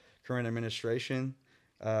this current administration.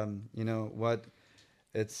 You know what?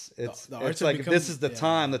 It's like this is the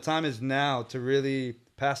time. The time is now to really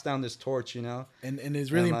pass down this torch, you know. And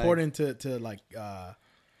it's really important to like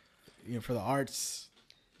you know, for the arts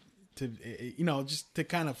to, you know, just to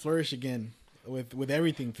kind of flourish again with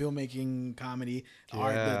everything, filmmaking, comedy,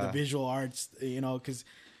 art, the visual arts, you know, because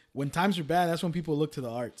when times are bad, that's when people look to the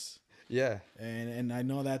arts. Yeah. And I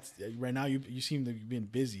know that's right now you seem to be being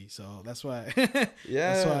busy, so that's why.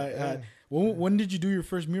 Yeah. That's why. When did you do your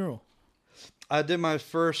first mural? I did my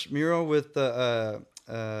first mural with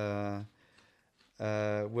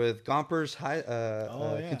Gompers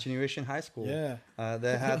Continuation High School. Yeah.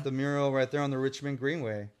 They had the mural right there on the Richmond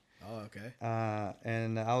Greenway. Oh, okay.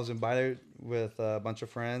 And I was invited with a bunch of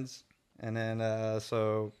friends, and then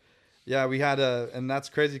so yeah, we had and that's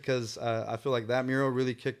crazy because I feel like that mural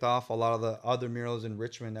really kicked off a lot of the other murals in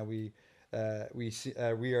Richmond that we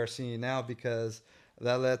are seeing now, because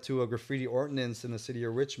that led to a graffiti ordinance in the city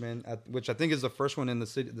of Richmond, which I think is the first one in the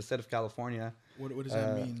state of California. What does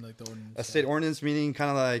that mean, like the ordinance? A state ordinance meaning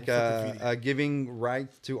kind of like giving right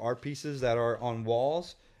to art pieces that are on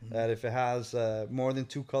walls. Mm-hmm. That if it has more than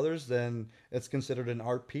 2 colors, then it's considered an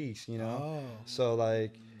art piece, you know. Oh. So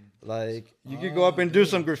like you could go up and do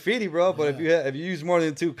some graffiti, bro. But if you use more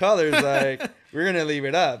than 2 colors, like we're gonna leave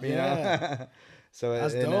it up, you know. So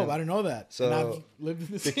that's dope. I didn't know that. So and I've lived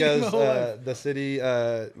in the city because the city,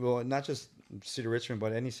 well, not just city of Richmond,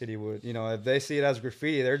 but any city would, you know, if they see it as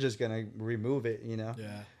graffiti, they're just gonna remove it, you know.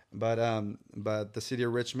 Yeah. But the city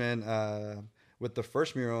of Richmond, with the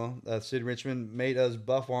first mural, the city of Richmond made us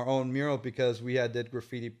buff our own mural because we had did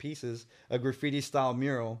graffiti pieces, a graffiti style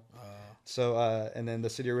mural. So and then the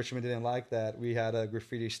city of Richmond didn't like that. We had a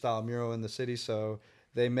graffiti style mural in the city, so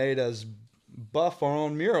they made us buff our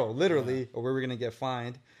own mural, literally, or we were gonna get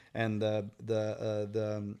fined, and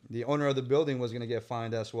the owner of the building was gonna get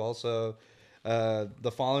fined as well. So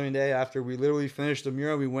the following day, after we literally finished the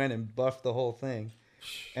mural, we went and buffed the whole thing.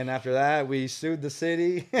 And after that, we sued the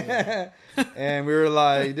city, and we were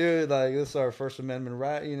like, dude, like this is our First Amendment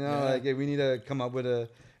right, you know, like we need to come up with a,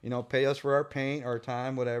 you know, pay us for our paint, our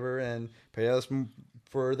time, whatever, and pay us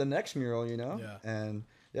for the next mural, you know. And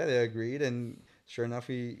they agreed, and sure enough,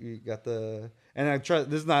 we got the. And I try.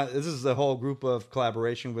 This is a whole group of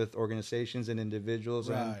collaboration with organizations and individuals,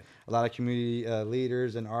 and a lot of community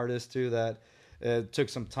leaders and artists too. That it took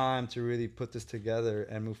some time to really put this together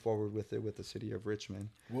and move forward with it with the city of Richmond.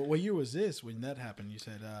 What year was this when that happened? You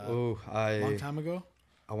said a long time ago.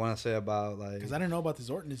 I want to say about like, because I didn't know about this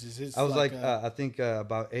ordinance. I was like I think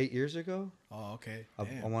about 8 years ago. Oh, okay.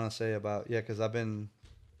 I want to say about because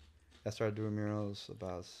I started doing murals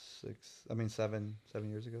about 7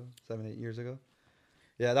 years ago, 8 years ago.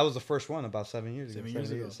 Yeah, that was the first one about 7 years ago. 7 8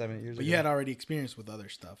 years ago. But you had already experienced with other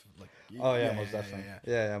stuff, like. Most definitely.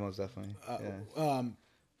 Yeah, most definitely. And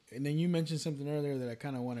then you mentioned something earlier that I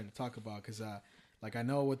kind of wanted to talk about because, like, I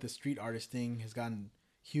know with the street artist thing has gotten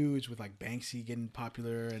huge with like Banksy getting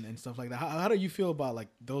popular and stuff like that. How do you feel about like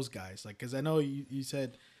those guys? Like, because I know you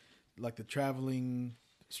said like the traveling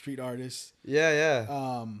street artists. Yeah.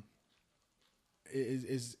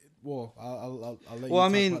 Well, I'll let you. Well, I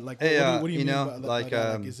talk mean, about, like, what do you mean know, about, like,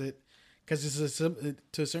 is it because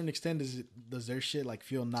to a certain extent does their shit like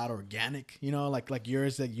feel not organic? You know, like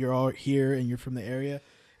yours, that you're all here and you're from the area.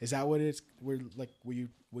 Is that what it's what you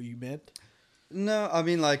meant? No, I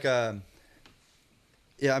mean like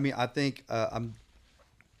yeah, I mean I think I'm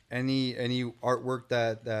any artwork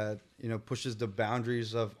that you know pushes the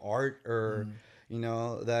boundaries of art or you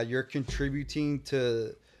know that you're contributing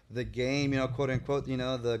to the game, you know, quote unquote, you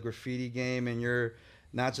know, the graffiti game, and you're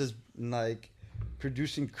not just like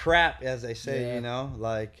producing crap, as they say, you know,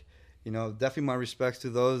 like, you know, definitely my respects to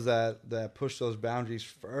those that push those boundaries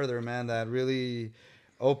further, man, that really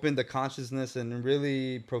open the consciousness and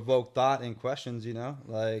really provoke thought and questions, you know,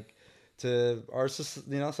 like to our,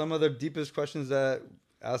 you know, some of the deepest questions that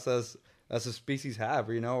us as a species have,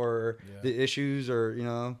 you know, or the issues or, you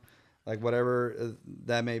know, like whatever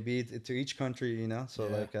that may be to each country, you know. So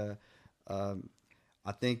like,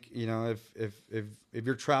 I think, you know, if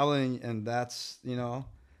you're traveling and that's, you know,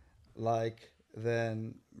 like,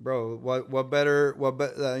 then bro, what better,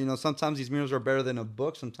 you know, sometimes these murals are better than a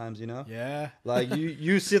book sometimes, you know. Like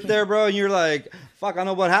you sit there, bro, and you're like, fuck, I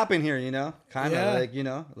know what happened here, you know, kind of like, you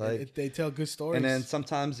know, like they tell good stories. And then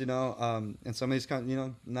sometimes, you know, and some of these kind, you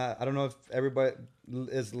know, I don't know if everybody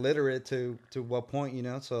is literate to what point, you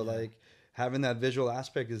know, so like having that visual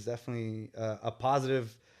aspect is definitely a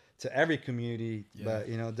positive to every community, but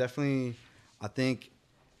you know, definitely I think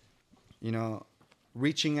you know,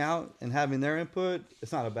 reaching out and having their input,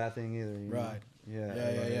 it's not a bad thing either. Right.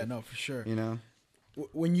 Yeah. No, for sure. You know,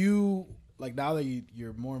 When you like now that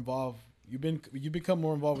you're more involved, you become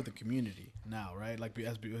more involved with the community now, right? Like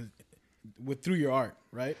with through your art,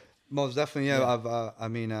 right? most definitely. Yeah. I've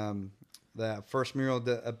that first mural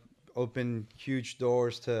that opened huge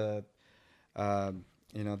doors to.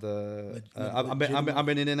 You know, I've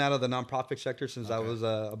been in and out of the nonprofit sector since I was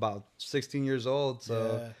about 16 years old.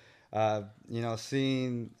 So, you know,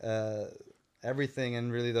 seeing everything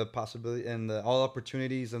and really the possibility and all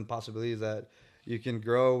opportunities and possibilities that you can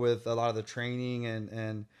grow with a lot of the training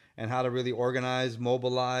and how to really organize,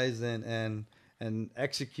 mobilize, and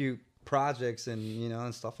execute projects and, you know,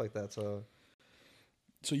 and stuff like that. So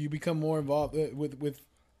you become more involved with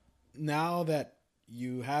now that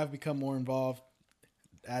you have become more involved.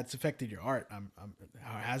 That's affected your art.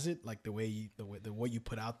 How has it? Like the what you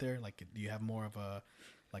put out there. Like, do you have more of a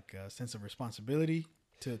sense of responsibility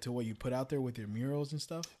to what you put out there with your murals and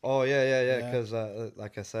stuff? Oh yeah. Because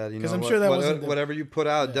like I said, you know, I'm sure that whatever you put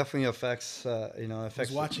out definitely affects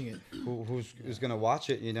who's watching it, who's gonna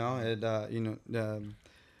watch it. You know, and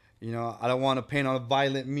you know, I don't want to paint on a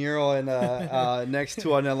violent mural and next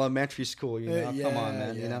to an elementary school. You know, come on,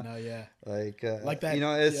 man. You know, like that. You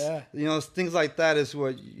know, it's you know, things like that is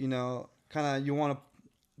what, you know, kind of you want to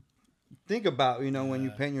think about. You know, when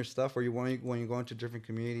you paint your stuff, or when you go into different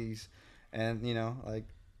communities, and you know, like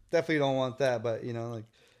definitely don't want that. But you know, like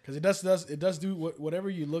because it does do whatever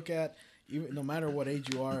you look at, even no matter what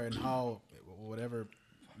age you are and how whatever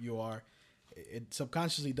you are. It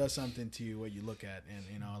subconsciously does something to you, what you look at, and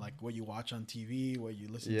you know, like what you watch on TV, what you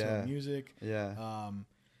listen to in music.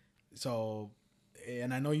 So,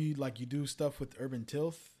 and I know you do stuff with urban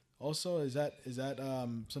tilth also. Is that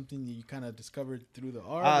something that you kind of discovered through the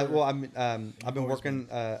art? Well, I've been working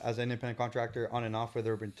as an independent contractor on and off with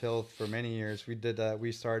urban tilth for many years.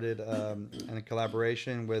 We started in a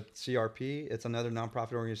collaboration with CRP. It's another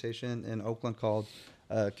nonprofit organization in Oakland called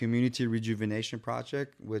Community Rejuvenation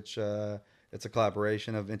Project, which it's a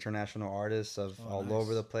collaboration of international artists of all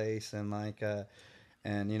over the place, and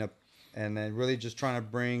and you know, and then really just trying to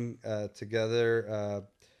bring together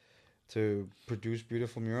to produce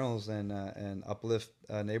beautiful murals and uplift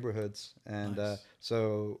neighborhoods. And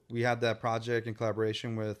so we had that project in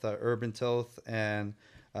collaboration with Urban Tilth and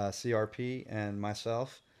CRP and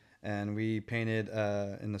myself, and we painted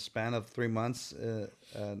in the span of 3 months. In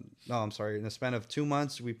the span of 2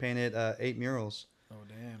 months, we painted 8 murals. Oh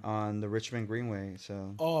damn! On the Richmond Greenway.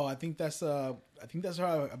 So. Oh, I think that's how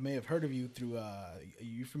I may have heard of you through.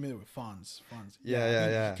 You familiar with Fonz?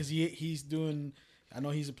 Yeah. Because he's doing. I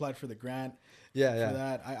know he's applied for the grant. For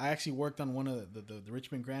that, I actually worked on one of the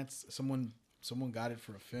Richmond grants. Someone got it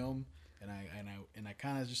for a film, and I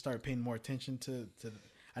kind of just started paying more attention to.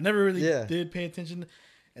 I never really did pay attention,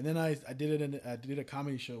 and then I did a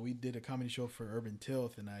comedy show. We did a comedy show for Urban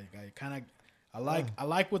Tilth, and I kind of. I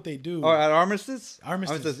like what they do. Oh, at Armistice?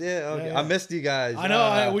 Armistice. Yeah, okay. Yeah. I missed you guys. I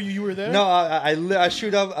know. You were there? No, I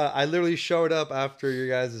showed up. I literally showed up after your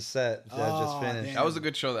guys' set just finished. Damn. That was a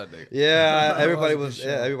good show that day. Yeah, everybody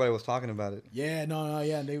was talking about it. Yeah,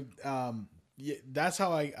 and they that's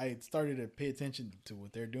how I started to pay attention to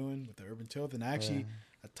what they're doing with the Urban Tilth, and I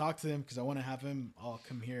talked to them because I want to have them all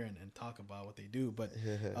come here and talk about what they do. But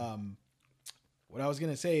what I was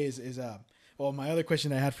gonna say is well, my other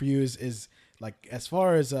question I had for you is like, as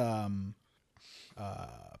far as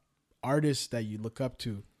artists that you look up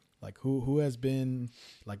to, like who has been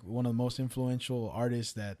like one of the most influential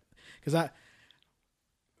artists that, because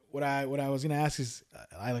what I was gonna ask is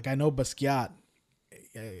I know Basquiat,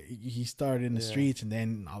 he started in the streets, and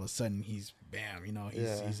then all of a sudden he's bam, you know,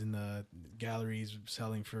 he's in the galleries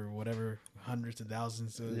selling for whatever hundreds of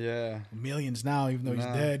thousands of millions now, even though he's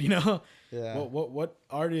dead, you know. What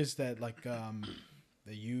artists that like that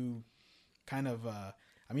you kind of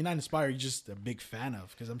not inspired, you're just a big fan of,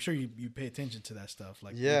 because I'm sure you pay attention to that stuff,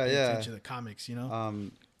 like you pay attention to the comics, you know.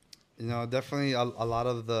 You know, definitely a lot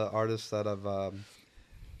of the artists that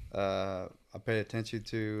I pay attention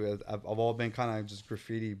to, I've all been kind of just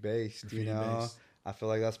graffiti based, you know. I feel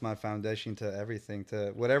like that's my foundation to everything,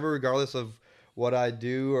 to whatever, regardless of what I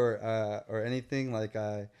do or anything. Like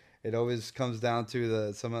it always comes down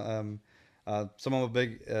to some of the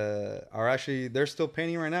big are actually, they're still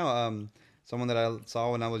painting right now. Someone that I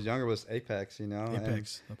saw when I was younger was Apex, you know.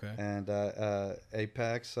 Apex, okay. And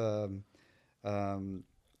Apex,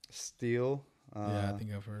 Steel. I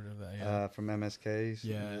think I've heard of that. Yeah, from MSK's.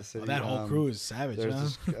 Yeah, that whole crew is savage.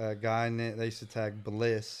 There's this guy they used to tag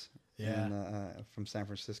Bliss. Yeah, from San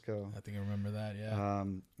Francisco. I think I remember that. Yeah.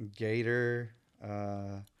 Gator.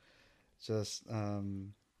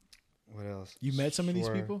 what else? You met some of these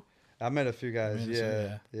Sure. people? I met a few guys. met Yeah,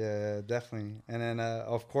 some, yeah, definitely. And then,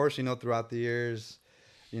 of course, throughout the years,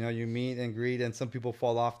 you meet and greet, and some people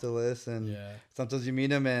fall off the list, and sometimes you meet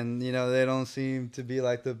them, and they don't seem to be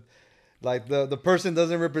like the person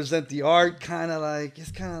doesn't represent the art, kind of like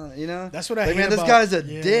it's kind of That's what I like, hate man, this about, guy's a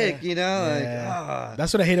dick,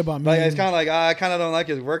 That's what I hate about me. like it's kind of like I kind of don't like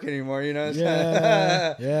his work anymore, It's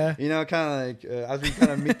yeah. kind of like as we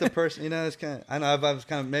kind of meet the person, it's kind of I know I was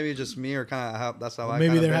kind of maybe just me or kind of how that's how I maybe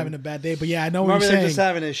kinda they're been. having a bad day, but yeah, I know what Maybe you're they're saying. just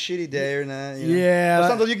having a shitty day or not. Yeah. But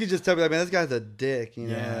sometimes you can just tell me like, man, this guy's a dick.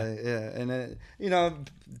 Yeah. And then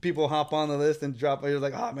people hop on the list and drop. You're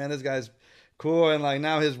like, oh man, this guy's cool, and like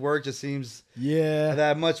now his work just seems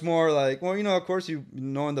that much more like. Well, of course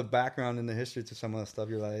knowing the background and the history to some of the stuff,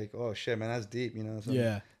 you're like, oh shit, man, that's deep.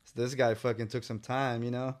 So this guy fucking took some time.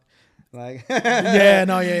 Like I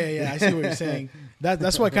see what you're saying.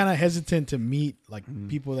 That's why I'm kind of hesitant to meet like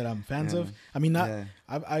people that I'm fans of. I mean, I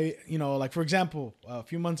like for example, a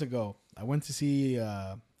few months ago, I went to see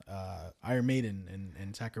Iron Maiden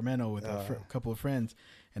in Sacramento with a couple of friends,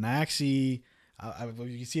 and I actually.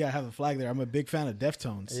 You can see I have the flag there. I'm a big fan of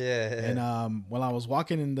Deftones. Yeah. And when I was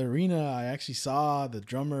walking in the arena, I actually saw the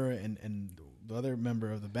drummer and the other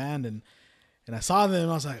member of the band, and I saw them, and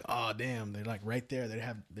I was like, oh damn, they're like right there.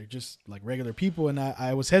 They're just like regular people, and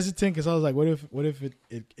I was hesitant because I was like, what if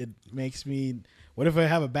it makes me. What if I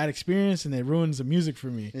have a bad experience and it ruins the music for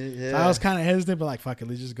me? Yeah. So I was kind of hesitant, but like, fuck it,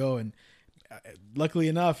 let's just go. And luckily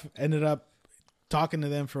enough, ended up talking to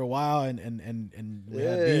them for a while and we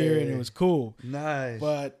had beer and it was cool. Nice.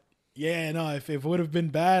 But if it would have been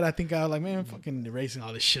bad, I think I was like, man, I'm fucking erasing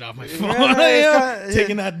all this shit off my phone.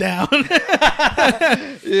 Taking that down.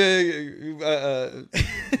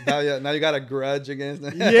 Now you got a grudge against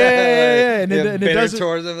them. And it does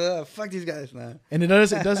towards them. Oh, fuck these guys now. And it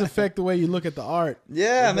does affect the way you look at the art.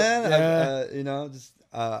 Yeah, man. Just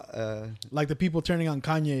like the people turning on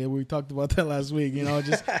Kanye. We talked about that last week.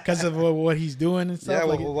 Just because of what he's doing and stuff.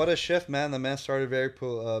 Yeah, what a shift, man. The man started very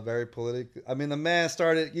political. I mean, the man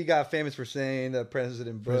he got famous for saying that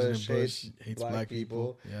President Bush hates black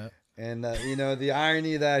people. Yeah. And the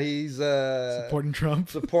irony that he's supporting Trump.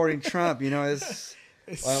 Is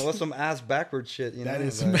what's some ass backwards shit. That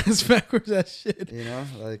is some ass backwards ass shit.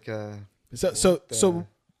 Like so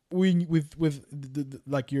with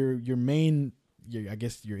like your main. I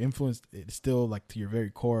guess your influence is still like to your very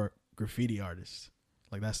core graffiti artist.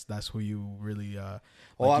 Like that's who you really. I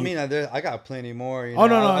got plenty more.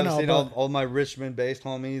 All my Richmond-based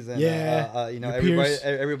homies and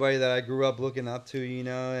everybody that I grew up looking up to.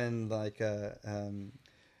 And like I don't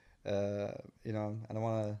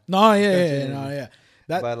want to.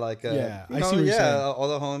 But like I see what you're saying. All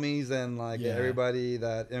the homies and like everybody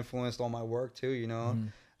that influenced all my work too.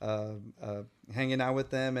 Hanging out with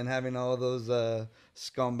them and having all those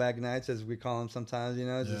scumbag nights, as we call them sometimes,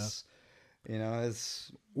 it's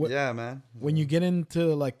man. When you get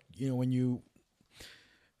into like, when you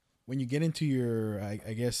get into your,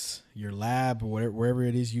 I guess your lab or wherever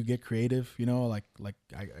it is you get creative, like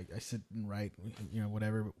I sit and write,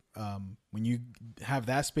 whatever. When you have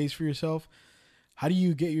that space for yourself, how do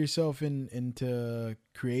you get yourself into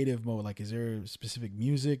creative mode? Like, is there specific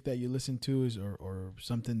music that you listen to, or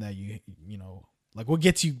something that you like? What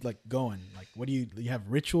gets you like going? Like, what do you have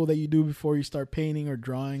ritual that you do before you start painting or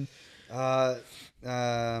drawing? Yeah,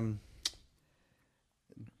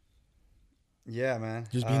 man.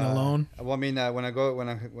 Just being alone. Well, I mean, when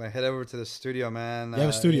I head over to the studio, man. You have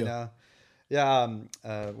a studio.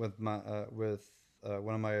 With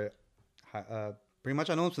one of my. Pretty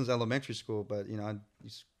much I know him since elementary school, but he's a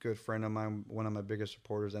good friend of mine, one of my biggest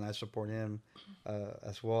supporters, and I support him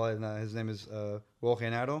as well. And his name is Will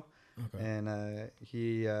Genaro, and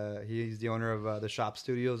he's the owner of the Shop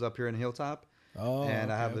Studios up here in Hilltop. Oh,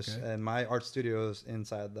 and I have and my art studios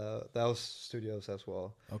inside those studios as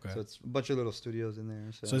well. Okay, so it's a bunch of little studios in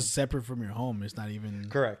there. So it's separate from your home. It's not even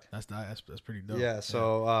correct. That's pretty dope. Yeah.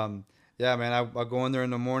 So yeah, man, I go in there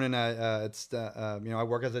in the morning. I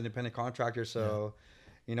work as an independent contractor, so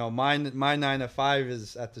my 9 to 5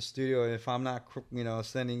 is at the studio. And if I'm not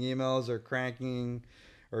sending emails or cranking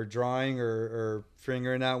or drawing or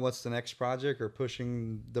figuring out what's the next project or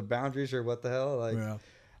pushing the boundaries or what the hell,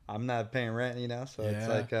 I'm not paying rent, So it's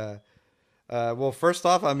like well, first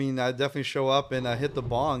off, I mean, I definitely show up and I hit the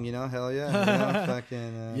bong, hell yeah.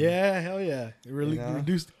 Fucking, hell yeah. It really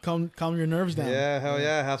calm your nerves down. Yeah, hell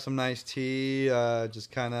yeah. Have some nice tea,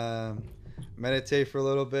 just kind of meditate for a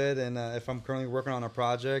little bit. And if I'm currently working on a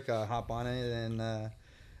project, hop on it and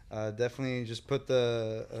definitely just put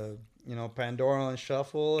the, Pandora on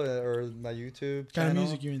shuffle or my YouTube channel. What kind of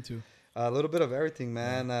music you into? A little bit of everything,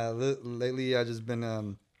 man. Lately, I just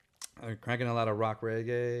been cranking a lot of rock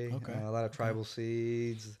reggae, a lot of Tribal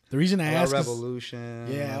Seeds. The reason I ask Revolution.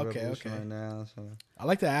 Yeah, Revolution right now. So. I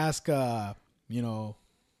like to ask, you know,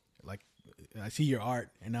 like I see your art,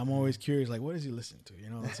 and I'm always curious, like, what is he listening to? You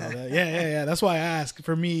know, that's how yeah. That's why I ask.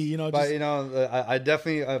 For me, you know, but you know, I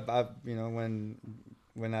definitely, you know,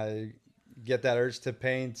 when I get that urge to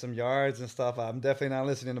paint some yards and stuff, I'm definitely not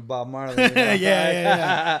listening to Bob Marley. You know?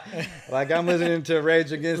 yeah. Like I'm listening to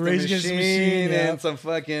Rage Against the Machine and some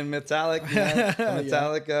fucking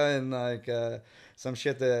Metallica and like some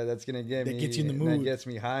shit that's gonna get me, gets you in the mood, that gets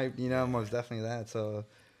me hyped. You know, most definitely that. So,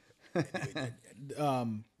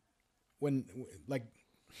 when like.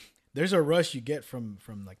 There's a rush you get from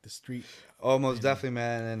like the street. Oh, most definitely,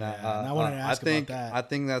 man. And I wanted to ask about that. I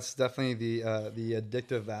think that's definitely the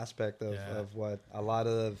addictive aspect of what a lot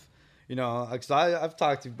of, you know, because I've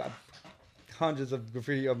talked to hundreds of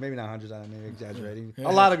graffiti, or maybe not hundreds, I'm maybe exaggerating. A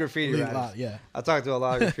lot of graffiti writers. I talked to a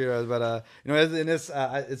lot of graffiti writers, but you know, and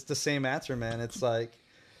it's the same answer, man. It's like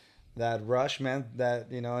that rush, man. That,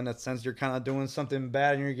 you know, in a sense, you're kind of doing something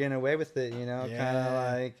bad and you're getting away with it. You know, kind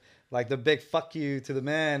of like the big fuck you to the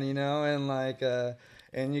man, you know, and like,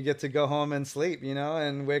 and you get to go home and sleep, you know,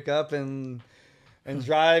 and wake up and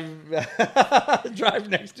drive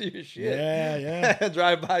next to your shit. Yeah.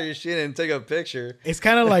 Drive by your shit and take a picture. It's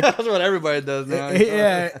kind of like that's what everybody does now.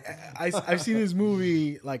 Yeah, I've seen this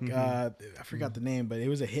movie, like I forgot the name, but it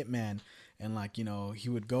was a hitman, and like, you know, he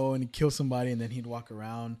would go and he'd kill somebody, and then he'd walk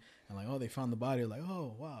around. And like, oh, they found the body. Like,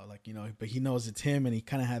 oh, wow. Like, you know, but he knows it's him, and he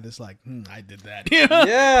kind of had this like, I did that. You know?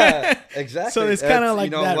 Yeah, exactly. So it's kind of like,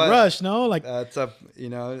 you know, that rush, no? Like, it's a, you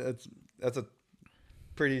know, that's a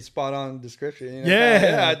pretty spot on description. You know?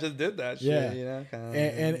 Yeah, I just did that shit. You know, kind of.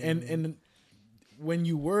 And when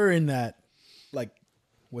you were in that, like,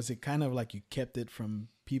 was it kind of like you kept it from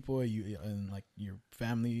people, you and like your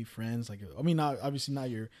family, friends? Like, I mean, obviously not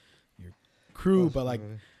your crew, but like.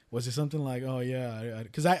 Was it something like, oh, yeah,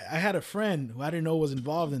 because I had a friend who I didn't know was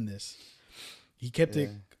involved in this. He kept it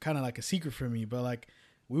kind of like a secret from me, but like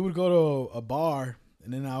we would go to a bar,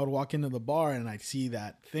 and then I would walk into the bar and I'd see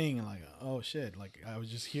that thing and like, oh shit, like I was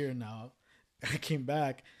just here now. I came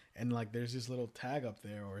back and like there's this little tag up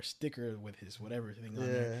there or a sticker with his whatever thing on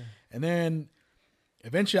there. And then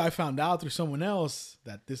eventually I found out through someone else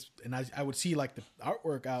that this, and I would see like the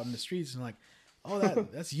artwork out in the streets and like, oh,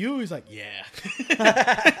 that's you? He's like, yeah.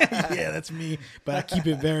 Yeah, that's me. But I keep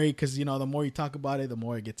it very, because, you know, the more you talk about it, the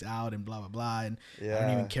more it gets out and blah, blah, blah. And I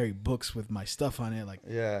don't even carry books with my stuff on it. Like,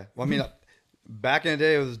 well, I mean, back in the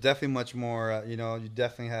day, it was definitely much more, you know, you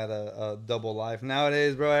definitely had a double life.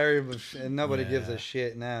 Nowadays, bro, nobody gives a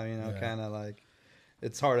shit now, you know, kind of like,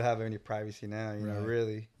 it's hard to have any privacy now, you know,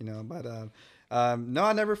 really, you know. But, no,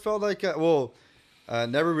 I never felt like,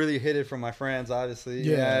 never really hid it from my friends,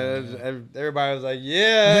 obviously. Everybody was like, you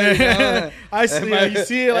know, I see it. You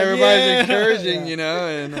see it. Like, everybody's encouraging, you know,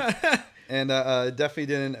 and definitely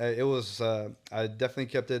didn't. It was. I definitely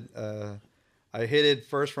kept it. I hid it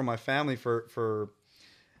first from my family for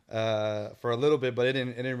a little bit, but it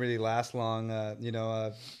didn't really last long. You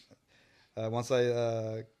know, once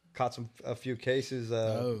I caught a few cases,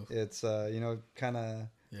 it's you know, kind of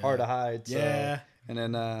hard to hide. So. And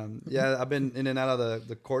then, I've been in and out of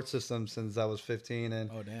the court system since I was 15.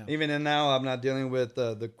 And even now, I'm not dealing with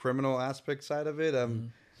the criminal aspect side of it.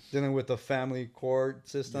 I'm dealing with the family court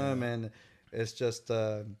system. And it's just,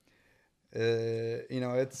 you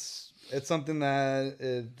know, it's something that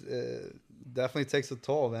it definitely takes a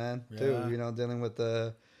toll, man, too. You know, dealing with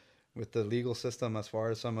the legal system as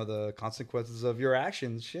far as some of the consequences of your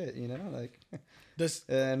actions, shit, you know, like,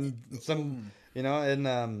 and some, you know,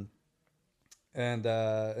 and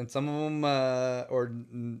some of them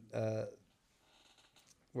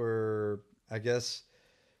were, I guess,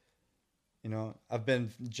 you know, I've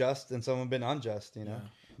been just and some have been unjust, you know.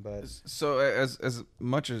 But so as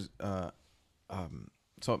much as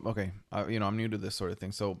so okay, you know, I'm new to this sort of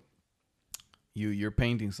thing. So you're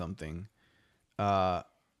painting something. The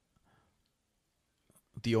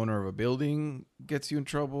owner of a building gets you in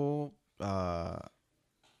trouble.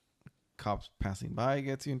 Cops passing by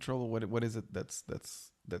gets you in trouble. What is it that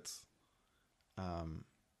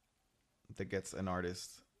gets an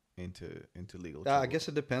artist into legal trouble? I guess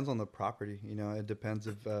it depends on the property. You know, it depends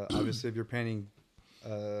if obviously if you're painting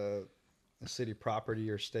a city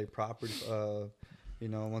property or state property. You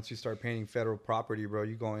know, once you start painting federal property, bro,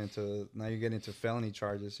 you get into felony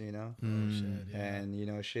charges. You know, and you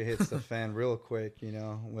know shit hits the fan real quick. You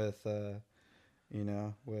know, with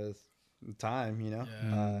time, you know.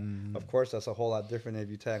 Yeah. Of course, that's a whole lot different if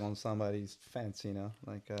you tag on somebody's fence, you know,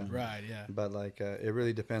 like Right, yeah. But like it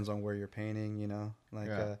really depends on where you're painting, you know, like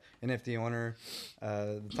and if the owner,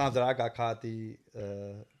 the times that I got caught, the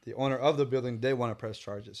owner of the building did want to press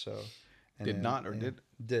charges, so did yeah.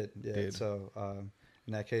 Did. So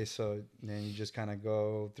in that case, so then you just kind of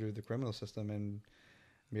go through the criminal system and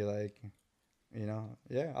be like, you know,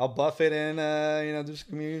 yeah, I'll buff it and you know, do some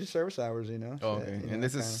community service hours, you know. Oh, okay, and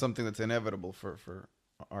this is something that's inevitable for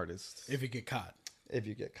artists. If you get caught. If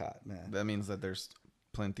you get caught, man. That means that there's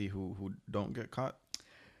plenty who don't get caught.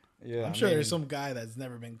 Yeah, I'm sure there's some guy that's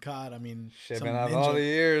never been caught. I mean, shit, man, out of all the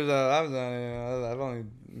years I've done, you know, I've only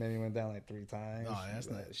maybe went down like 3 times. Oh, that's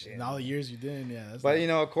not shit. In all the years you did, yeah. That's but you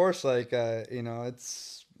know, of course, like you know,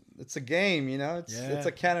 it's a game, you know. It's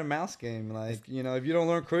a cat and mouse game. Like, you know, if you don't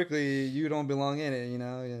learn quickly, you don't belong in it. You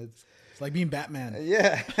know, it's like being Batman.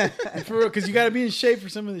 Yeah, for real, because you got to be in shape for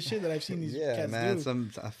some of the shit that I've seen these cats man,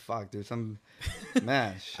 do. Fuck, dude,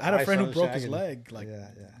 man. I had a friend who broke his leg, like yeah.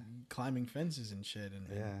 climbing fences and shit. And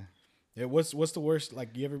yeah. What's the worst?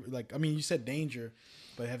 Like, you ever like? I mean, you said danger,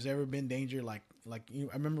 but has there ever been danger? Like I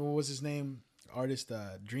remember, what was his name? Artist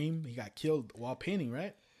Dream. He got killed while painting,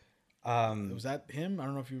 right? Was that him? I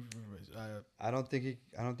don't know if you. I don't think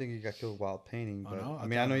he got killed while painting. But no? I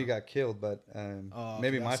mean, I know he got killed, but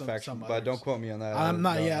maybe my faction. But don't quote me on that. I'm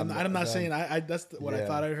not. Yeah, I'm not saying. That's what I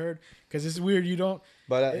thought I heard. Because it's weird. You don't.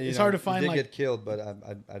 But it's hard to find. He did like, get killed, but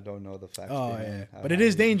I don't know the facts. Oh yeah, but it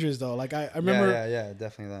is dangerous though. Like I remember. Yeah,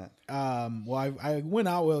 definitely that. Well, I went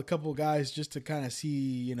out with a couple of guys just to kind of see,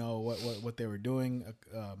 you know, what they were doing,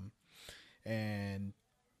 and.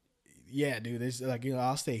 Yeah, dude. There's like, you know,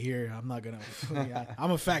 I'll stay here. I'm not gonna.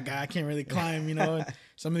 I'm a fat guy. I can't really climb. You know, and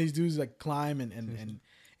some of these dudes like climb, and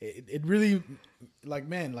it really, like,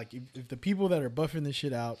 man, like if the people that are buffing this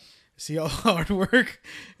shit out see all the hard work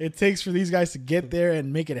it takes for these guys to get there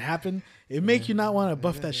and make it happen, it make you not want to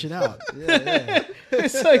buff that shit out. Yeah.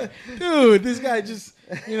 It's like, dude, this guy just,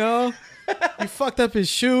 you know, he fucked up his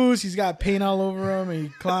shoes. He's got paint all over him, and he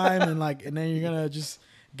climbed, and then you're gonna just.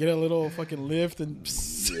 Get a little fucking lift and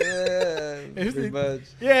pretty much.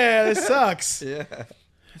 Yeah, it sucks. Yeah.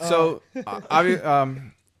 So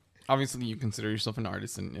obviously you consider yourself an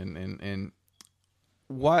artist, and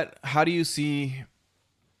how do you see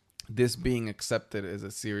this being accepted as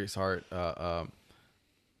a serious art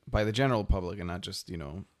by the general public and not just, you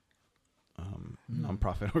know,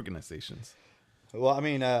 nonprofit organizations? Well, I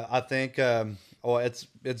mean, I think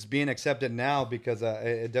it's being accepted now because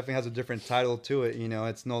it definitely has a different title to it. You know,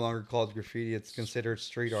 it's no longer called graffiti; it's considered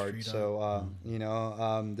street art. So, you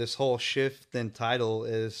know, this whole shift in title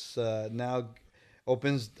is now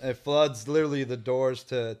floods literally the doors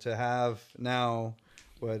to have now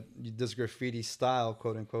what this graffiti style,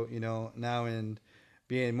 quote unquote, you know, now in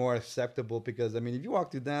being more acceptable. Because I mean, if you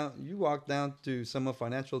walk down to some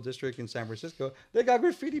financial district in San Francisco, they got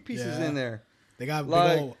graffiti pieces in there. They got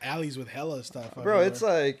big old alleys with hella stuff. Bro, it's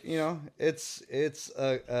like, you know, it's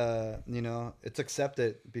you know, it's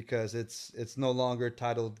accepted because it's no longer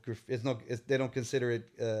titled. They don't consider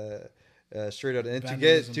it straight out. And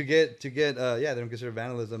vandalism. to get they don't consider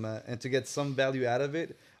vandalism. And to get some value out of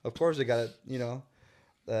it, of course they got it. You know,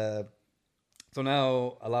 so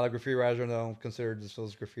now a lot of graffiti writers don't consider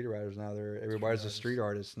themselves graffiti writers now. Everybody's a street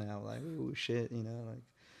artist now. Like, ooh, shit, you know, like.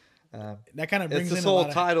 That kind of brings it's this whole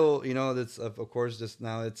title, you know. That's of course just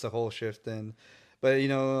now it's a whole shift, but you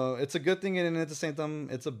know it's a good thing, and at the same time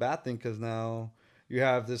it's a bad thing because now you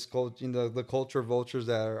have this culture, you know, the culture vultures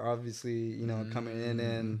that are obviously, you know, coming in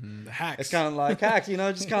and the hacks. It's kind of like hacks, you know,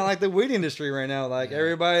 just kind of like the weed industry right now. Like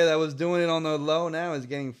everybody that was doing it on the low now is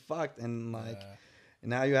getting fucked, and like and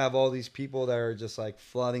now you have all these people that are just like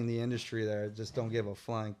flooding the industry that just don't give a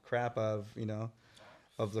flying crap of, you know,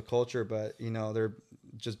 of the culture, but you know they're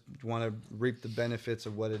just want to reap the benefits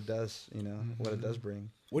of what it does, you know, what it does bring.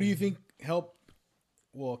 What do you think helped?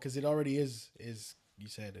 Well, because it already is you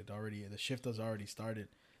said it already, the shift has already started.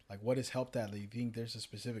 Like, what has helped that? Like, you think there's a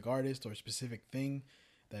specific artist or a specific thing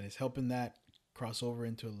that is helping that cross over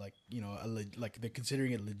into, like, you know, like they're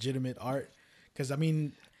considering it legitimate art? Because I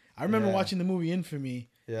mean, I remember watching the movie Infamy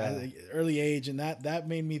at an early age, and that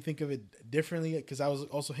made me think of it differently because I was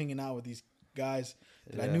also hanging out with these guys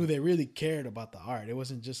that I knew they really cared about the art. It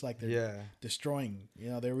wasn't just like they're destroying, you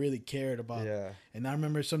know, they really cared about and I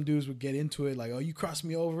remember some dudes would get into it like, oh, you cross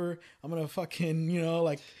me over, I'm gonna fucking, you know,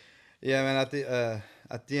 like man, at the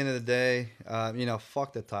end of the day, you know,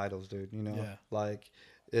 fuck the titles, dude, you know. Like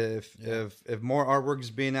if more artwork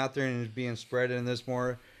is being out there and is being spread, and there's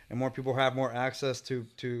more people have more access to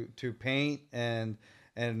paint and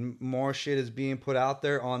and more shit is being put out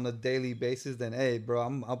there on a daily basis, then hey, bro,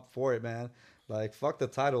 I'm up for it, man. Like, fuck the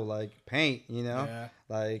title, like paint, you know,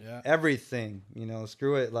 like everything, you know,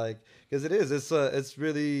 screw it, like, because it's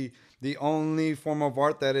really the only form of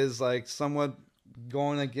art that is like somewhat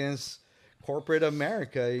going against corporate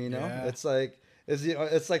America, you know. It's like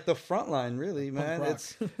it's like the front line, really, man.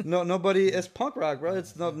 It's nobody. It's punk rock, bro.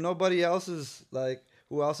 It's nobody else is like,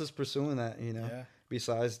 who else is pursuing that, you know,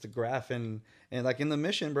 besides the graph and like in the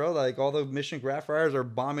Mission, bro. Like all the Mission graph writers are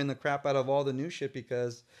bombing the crap out of all the new shit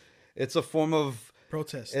because it's a form of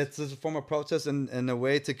protest. It's a form of protest and a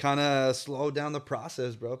way to kind of slow down the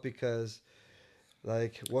process, bro. Because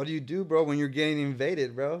like, what do you do, bro, when you're getting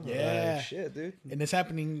invaded, bro? Yeah, like, shit, dude. And it's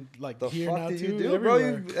happening like the here fuck now did too. You do,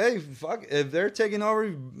 everywhere. bro? Hey, fuck. If they're taking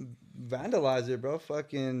over, vandalize it, bro.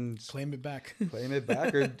 Fucking claim it back. Claim it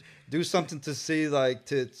back, or do something to see, like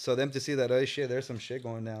so them to see that, oh shit, there's some shit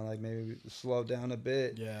going down. Like maybe slow down a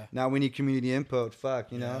bit. Yeah. Now we need community input.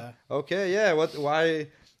 Fuck, you know. Okay, yeah.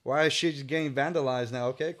 Why is shit getting vandalized now?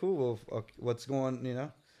 Okay, cool. Well, what's going? You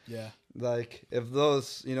know. Yeah. Like if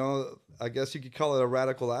those, you know, I guess you could call it a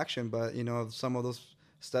radical action, but you know, if some of those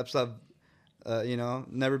steps have, you know,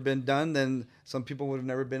 never been done, then some people would have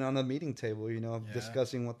never been on the meeting table, you know,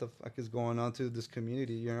 discussing what the fuck is going on to this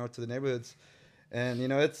community, you know, to the neighborhoods. And you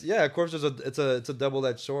know, it's of course it's a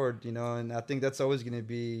double-edged sword, you know, and I think that's always going to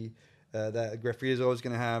be that graffiti is always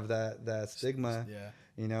going to have that stigma,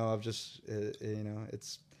 you know, of just you know,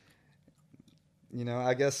 it's, you know,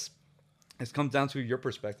 I guess it comes down to your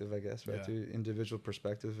perspective, I guess, right? To individual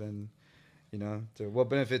perspective, and you know, to what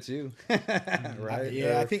benefits you, right?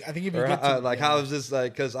 Yeah, I think if you get to, like, how is this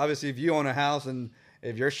like? Because obviously, if you own a house and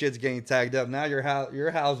if your shit's getting tagged up, now your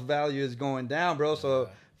house value is going down, bro. So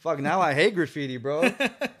fuck, now I hate graffiti, bro.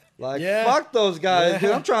 Like, fuck those guys, dude.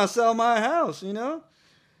 I'm trying to sell my house, you know.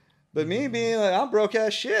 But me being like, I'm broke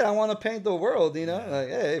as shit. I want to paint the world, you know. Like,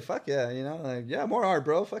 hey, fuck yeah, you know. Like, more art,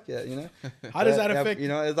 bro. Fuck yeah, you know. How does that affect? You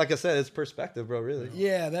know, like I said, it's perspective, bro. Really.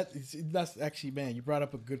 Yeah, that's actually, man. You brought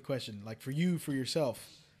up a good question. Like for yourself,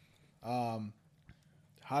 how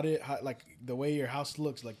like the way your house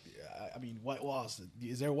looks? Like, I mean, white walls.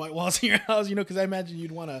 Is there white walls in your house? You know, because I imagine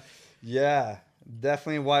you'd want to. Yeah.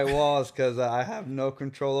 Definitely white walls, because I have no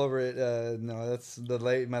control over it. No, that's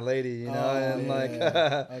my lady, you know, and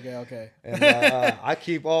okay. And I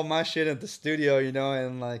keep all my shit in the studio, you know,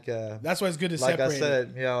 and like that's why it's good to like separate. I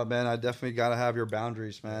said, yeah, man, I definitely gotta have your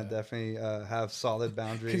boundaries, man. Definitely have solid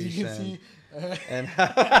boundaries. You can see, and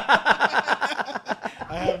I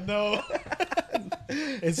have no.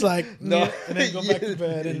 It's like no, and then go back to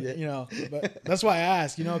bed, and you know. But that's why I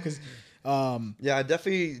ask, you know, because. Yeah, I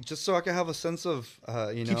definitely, just so I can have a sense of,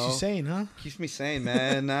 you know, keeps you sane, huh? Keeps me sane,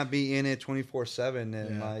 man. Not be in it 24/7,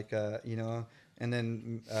 and like, you know, and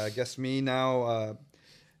then I guess me now,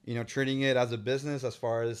 you know, treating it as a business, as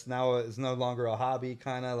far as now it's no longer a hobby,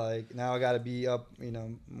 kind of like now I got to be up, you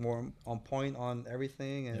know, more on point on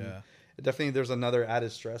everything, and definitely there's another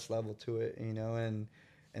added stress level to it, you know, and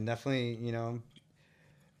definitely, you know,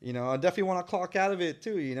 I definitely want to clock out of it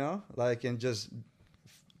too, you know, like, and just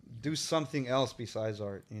do something else besides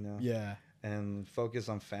art, you know. Yeah. And focus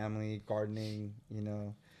on family, gardening, you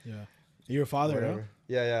know. Yeah. You're a father, huh?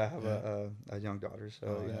 Yeah. I have a young daughter,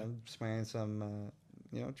 so you know, just playing some,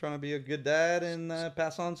 you know, trying to be a good dad and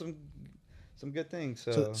pass on some good things.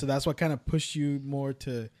 So that's what kind of pushed you more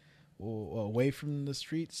to away from the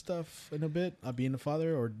street stuff in a bit, being a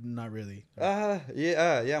father, or not really?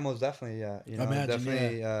 Yeah, most definitely, yeah. You know,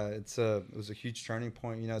 definitely, it was a huge turning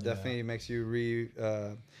point. You know, definitely makes you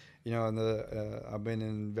you know, I've been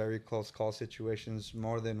in very close call situations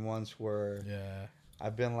more than once where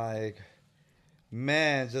I've been like,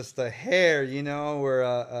 man, just a hair, you know,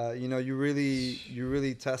 where you know, you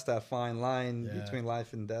really test that fine line between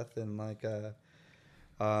life and death, and like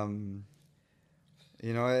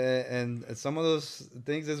you know, and some of those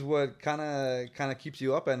things is what kind of keeps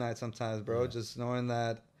you up at night sometimes, bro. Just knowing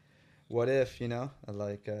that, what if, you know,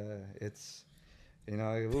 like it's, you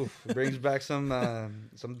know, it brings back some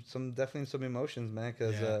definitely some emotions, man.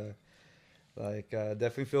 Because like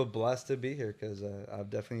definitely feel blessed to be here, because I've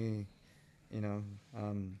definitely, you know,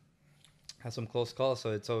 had some close calls. So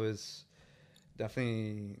it's always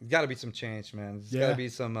definitely got to be some change, man. There's got to be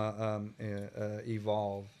some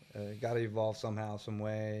evolve. Got to evolve somehow, some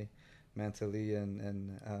way, mentally,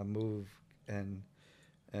 and move and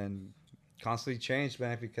constantly change,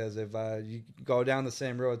 man. Because if you go down the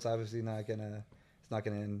same road, it's obviously not gonna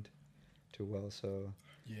end too well. So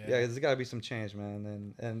there's got to be some change,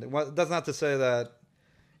 man. And that's not to say that,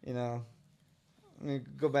 you know, I mean,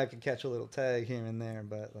 go back and catch a little tag here and there,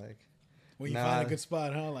 but like, When you find a good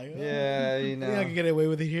spot, huh? Like, yeah, I think I can get away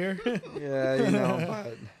with it here. Yeah,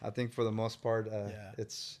 but I think for the most part,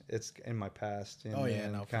 it's in my past. And,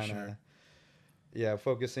 no, for sure. Yeah,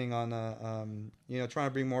 focusing on trying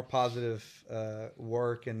to bring more positive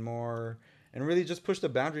work and more, and really just push the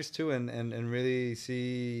boundaries too, and really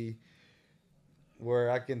see where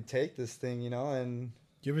I can take this thing, and.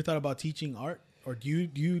 You ever thought about teaching art? Or do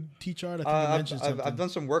you teach art? I think you mentioned something. I've done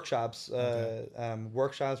some workshops,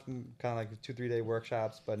 workshops, kind of like 2-3 day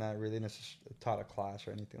workshops, but not really necessarily taught a class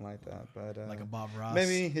or anything like that. But like a Bob Ross,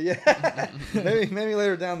 maybe, yeah, maybe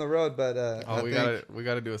later down the road. But we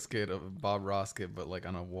gotta do a skit of a Bob Ross skit, but like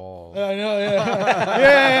on a wall. I know,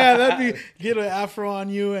 yeah, that'd be get an afro on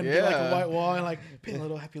you and get like a white wall and like paint a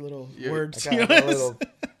little happy little words. I got a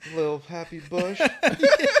little happy bush.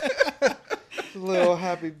 Little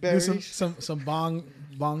happy berries. Do some bong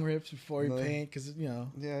rips before you paint, because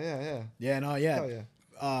Yeah.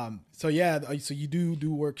 So you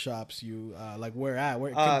do workshops. You like where at?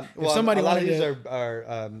 Somebody a lot of these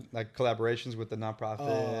are like collaborations with the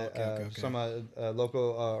nonprofit, some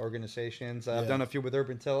local organizations. I've done a few with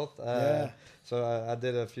Urban Tilth. So I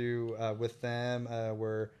did a few with them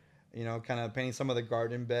where kind of painting some of the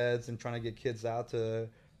garden beds and trying to get kids out to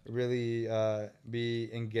really be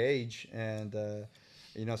engaged, and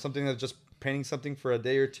something that just painting something for a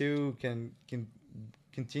day or two can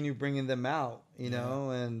continue bringing them out,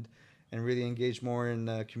 and really engage more in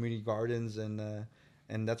community gardens, and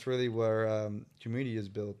that's really where community is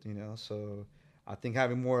built, so I think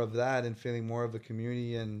having more of that and feeling more of the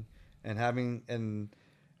community and having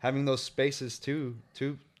those spaces to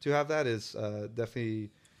have that is definitely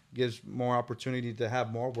gives more opportunity to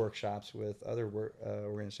have more workshops with other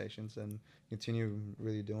organizations and continue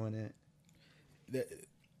really doing it.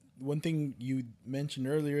 One thing you mentioned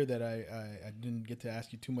earlier that I didn't get to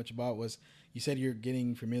ask you too much about was you said you're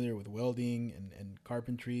getting familiar with welding and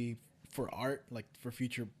carpentry for art, like for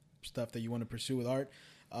future stuff that you want to pursue with art.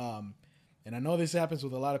 And I know this happens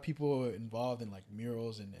with a lot of people involved in like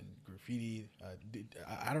murals and graffiti.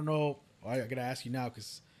 I don't know. I got to ask you now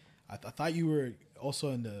because I thought you were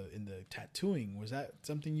also in the tattooing. Was that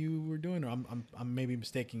something you were doing, or I'm maybe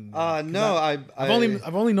mistaking? No, I've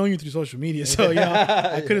only known you through social media, so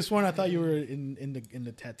I could have sworn I thought you were in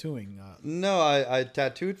the tattooing. No, I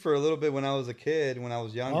tattooed for a little bit when I was a kid, when I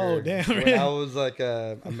was younger. Oh damn! When I was like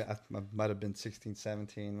I might have been 16,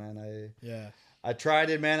 17, man. I tried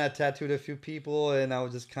it, man. I tattooed a few people, and I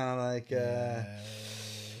was just kind of like.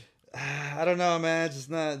 I don't know, man.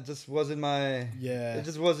 It just wasn't my. Yeah. It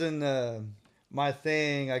just wasn't my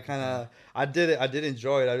thing. I did it. I did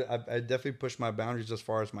enjoy it. I definitely pushed my boundaries as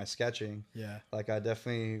far as my sketching. Yeah. Like I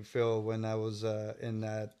definitely feel when I was in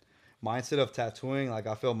that mindset of tattooing, like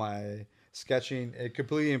I feel my sketching. It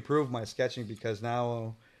completely improved my sketching because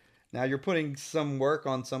now you're putting some work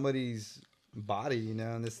on somebody's body,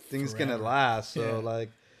 and this thing's gonna last. So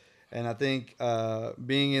and I think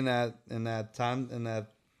being in that time and that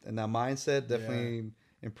mindset definitely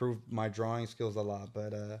improved my drawing skills a lot.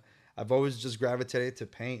 But I've always just gravitated to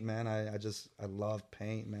paint, man. I love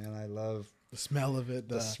paint, man. I love the smell of it.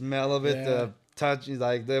 The touch,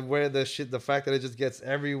 like the fact that it just gets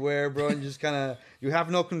everywhere, bro. And you just kind of you have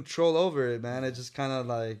no control over it, man. It's just kind of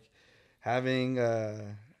like having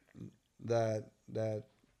that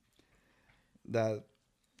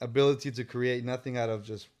ability to create nothing out of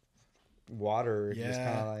just water. Just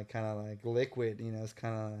kind of like liquid,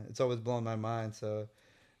 it's always blown my mind. So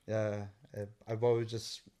I've always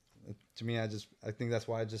just, to me, I think that's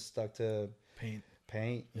why I just stuck to paint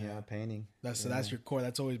painting. That's your core.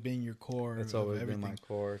 That's always been your core. It's always been my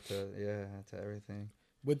core to everything.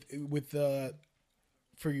 With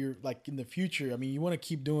for your, like, in the future, I mean, you want to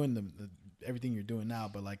keep doing the everything you're doing now,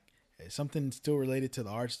 but like something still related to the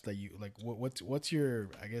arts that you like. What's your,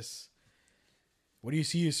 I guess, what do you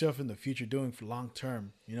see yourself in the future doing for long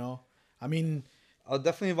term? I mean,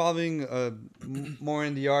 definitely evolving more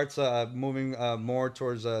in the arts, moving more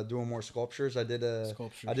towards doing more sculptures. I did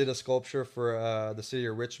a sculpture for the city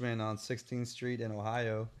of Richmond on 16th Street in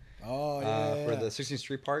Ohio. For the 16th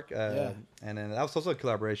Street Park. And then that was also a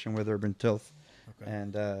collaboration with Urban Tilth. Okay.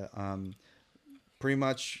 And pretty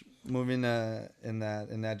much moving in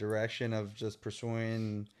that direction of just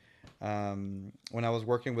pursuing. When I was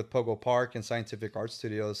working with Pogo Park and Scientific Art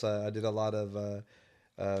Studios, I did a lot of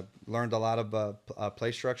learned a lot of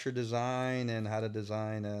play structure design and how to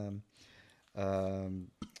design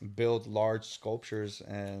build large sculptures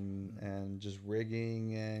and just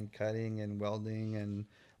rigging and cutting and welding and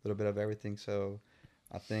a little bit of everything. So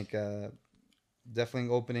I think definitely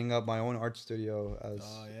opening up my own art studio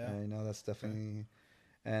that's definitely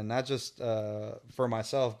and not just for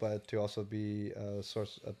myself, but to also be a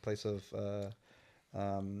place of a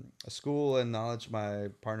school and knowledge. My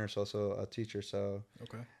partner's also a teacher, so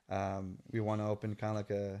we want to open kind of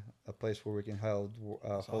like a place where we can hold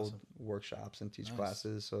workshops and teach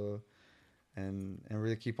classes. So and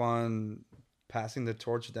really keep on passing the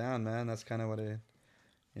torch down, man. That's kind of what it,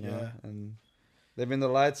 and living the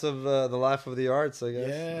lights of the life of the arts, I guess.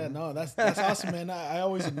 Yeah, no, that's awesome, man. I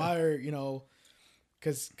always admire,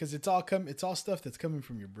 because it's all stuff that's coming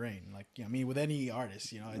from your brain. Like, I mean, with any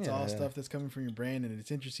artist, it's all stuff that's coming from your brain, and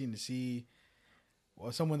it's interesting to see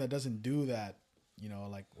someone that doesn't do that.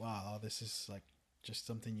 Like, wow, this is like just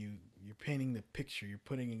something you're painting the picture, you're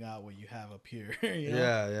putting it out what you have up here.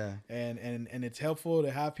 Yeah. And it's helpful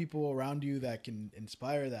to have people around you that can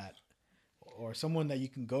inspire that, or someone that you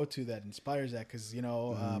can go to that inspires that. Because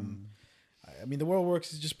I mean, the world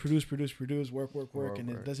works is just produce, work, and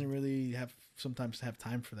it doesn't really sometimes have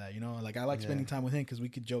time for that. Like, I like spending time with him because we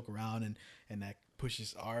could joke around, and that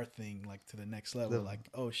pushes our thing like to the next level. Like,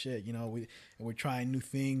 oh shit, we're trying new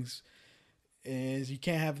things. Is you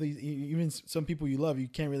can't have these, even some people you love, you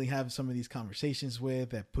can't really have some of these conversations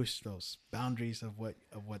with that push those boundaries of what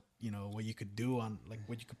what you could do on, like,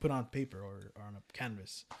 what you could put on paper or on a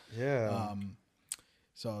canvas.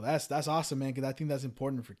 So that's awesome, man, because I think that's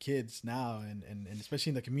important for kids now, and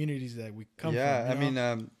especially in the communities that we come from. I mean,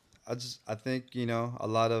 I think a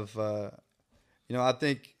lot of I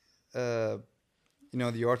think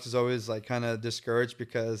the arts is always like kind of discouraged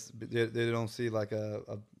because they don't see like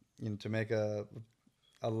a to make a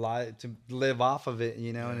life to live off of it,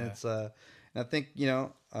 and it's and I think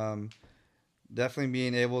definitely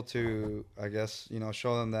being able to, I guess,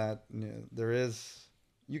 show them that there is,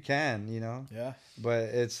 you can, but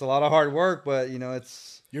it's a lot of hard work, but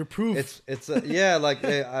it's your proof. It's like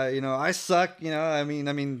I suck, I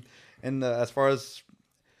mean in the, as far as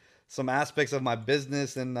some aspects of my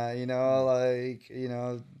business and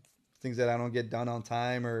things that I don't get done on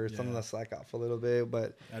time or something that slack off a little bit,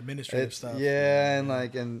 but administrative stuff. And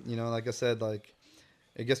like I said, like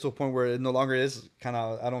it gets to a point where it no longer is kind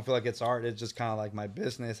of, I don't feel like it's art. It's just kind of like my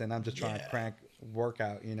business, and I'm just trying to crank work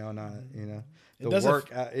out, not, the work,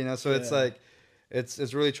 so it's like,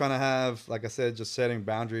 it's really trying to have, like I said, just setting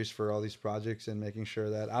boundaries for all these projects and making sure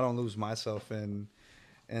that I don't lose myself in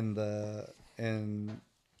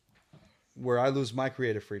where I lose my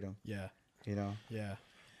creative freedom. Yeah. Yeah.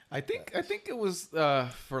 I think it was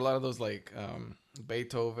for a lot of those like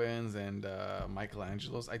Beethovens and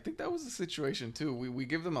Michelangelos. I think that was the situation too. We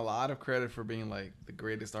give them a lot of credit for being like the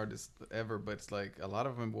greatest artists ever, but it's like a lot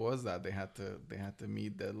of them was that they had to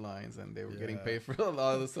meet deadlines, and they were getting paid for a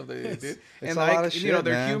lot of the stuff that they did. And a lot of shit,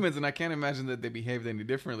 they're man. humans, and I can't imagine that they behaved any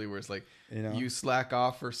differently. Where it's like you slack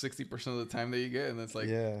off for 60% of the time that you get, and it's like,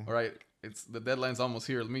 all right, it's the deadline's almost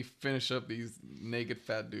here. Let me finish up these naked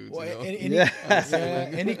fat dudes. Well, any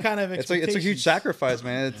any kind of it's a huge sacrifice,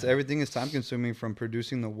 man. It's everything is time consuming, from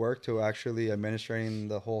producing the work to actually administrating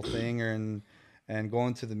the whole thing, and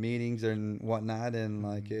going to the meetings and whatnot. And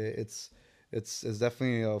like it's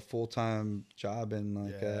definitely a full-time job, and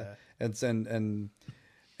like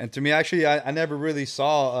and to me, actually, I never really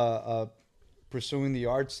saw pursuing the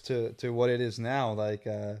arts to what it is now. Like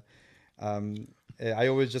I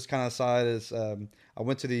always just kind of saw it as I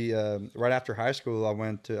went to the right after high school. I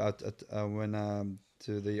went to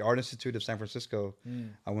the Art Institute of San Francisco.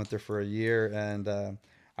 I went there for a year, and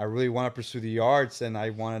I really want to pursue the arts, and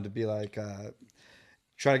I wanted to be like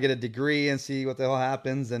try to get a degree and see what the hell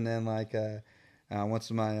happens. And then like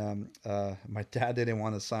once my dad didn't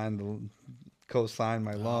want to co-sign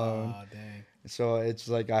my loan, dang. So it's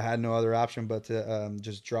like I had no other option but to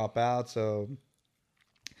just drop out. So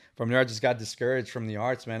from there, I just got discouraged from the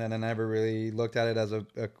arts, man, and I never really looked at it as a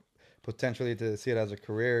potentially to see it as a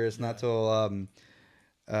career. It's not till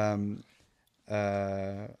I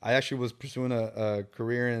actually was pursuing a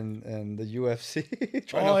career in the UFC,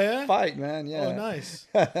 trying to fight, man. Yeah. Oh, nice.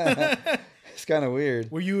 It's kind of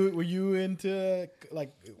weird. Were you into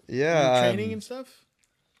like training and stuff?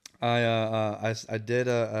 I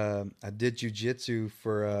did jiu-jitsu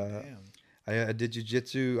for I did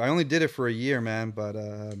jiu-jitsu. I only did it for a year, man, but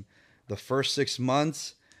the first 6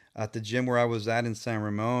 months at the gym where I was at in San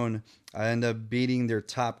Ramon, I ended up beating their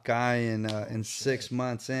top guy in 6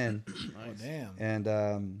 months in. Nice. Oh,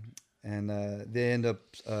 damn. And they ended up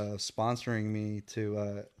sponsoring me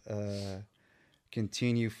to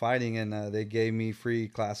continue fighting, and they gave me free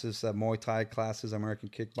classes, Muay Thai classes, American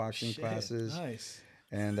kickboxing classes. Nice.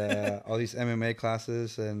 And all these MMA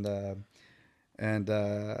classes, and I had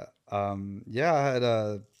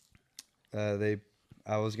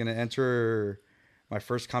I was gonna enter my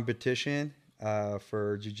first competition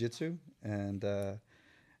for jiu-jitsu, and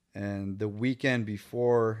the weekend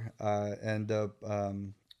before, I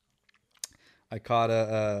caught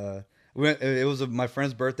it was my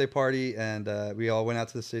friend's birthday party, and we all went out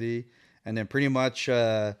to the city, and then pretty much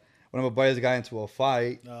one of my buddies got into a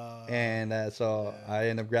fight, and so I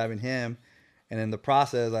ended up grabbing him, and in the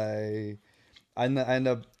process I ended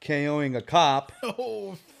up KOing a cop.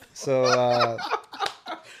 Oh. So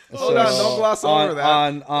hold on, don't gloss over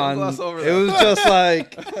that. Don't gloss over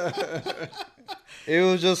that. It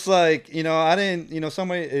was just like, you know, I didn't, you know,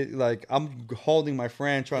 somebody, like, I'm holding my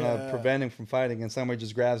friend trying to prevent him from fighting, and somebody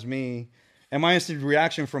just grabs me. And my instant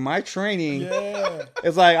reaction from my training,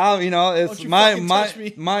 it's like, you know, it's my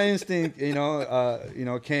instinct, you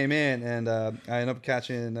know, came in, and I ended up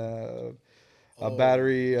catching a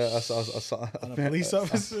battery, a police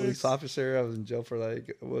officer. Police officer. I was in jail for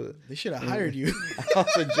they should have hired you. I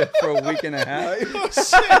was in jail for a week and a half. Oh,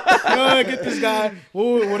 shit. No, get this guy.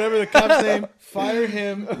 Whatever the cop's name, fire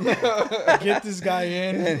him. Get this guy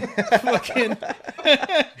in. Fucking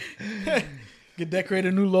decorate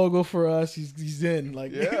a new logo for us. He's in.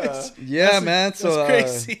 Like, man. So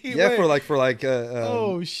crazy. For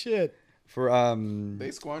oh shit.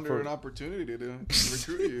 They squandered an opportunity to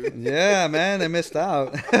recruit you. Yeah, man, they missed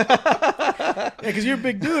out. Yeah, because you're a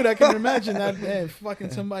big dude. I can imagine that, man,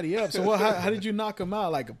 fucking somebody up. So how did you knock him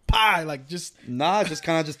out? Like a pie? Like just? Nah, just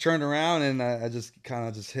kind of just turned around, and I just kind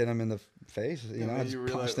of just hit him in the face. You know, I just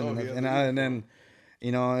punched him and then.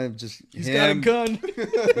 You know, just he's got a gun.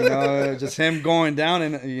 You know, just him going down,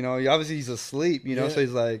 and you know, obviously he's asleep. You know, so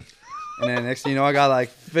he's like, and then next thing you know, I got like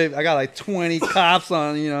 20 cops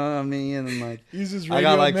on. You know what I mean? And I'm like, I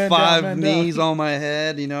got like 5 knees on my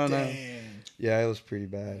head. You know, and it was pretty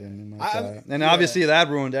bad. And obviously that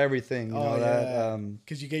ruined everything. You know that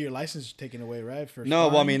because you get your license taken away, right?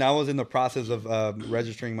 Well, I mean, I was in the process of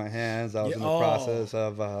registering my hands. I was in the process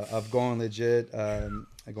of going legit,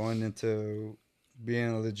 going into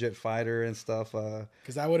being a legit fighter and stuff.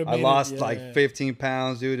 Because I lost like 15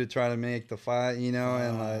 pounds, dude, to try to make the fight, you know,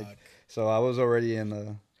 and like, so I was already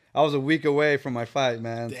I was a week away from my fight,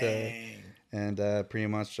 man. And pretty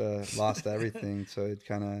much lost everything. So it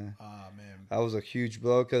kind of, that was a huge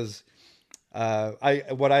blow, because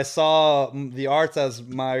I saw the arts as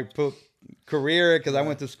my career, because I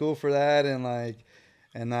went to school for that, and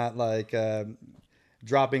not like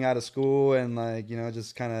dropping out of school, and like, you know,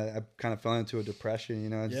 just I kind of fell into a depression, you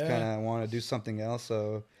know, just kind of want to do something else.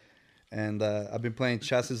 So, and I've been playing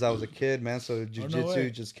chess since I was a kid, man. So jiu-jitsu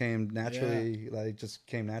just came naturally,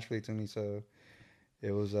 to me. So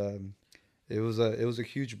it was a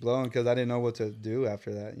huge blow, because I didn't know what to do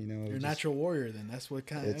after that, you know. You're a natural warrior then. That's what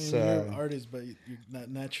kind of, you're an artist, but you're not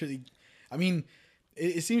naturally, I mean,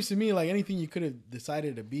 it seems to me like anything you could have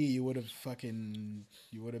decided to be, you would have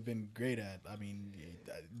been great at. I mean,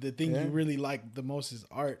 the thing you really like the most is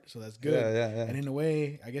art, so that's good. Yeah. And in a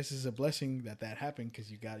way, I guess it's a blessing that happened, because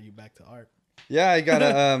you got you back to art. Yeah, I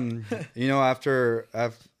gotta, you know, after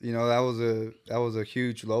you know, that was a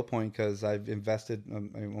huge low point, because I've invested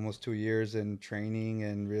almost 2 years in training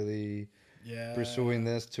and really pursuing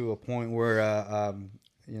this to a point where,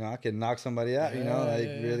 you know, I can knock somebody out, you know,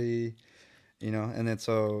 really. You know, and then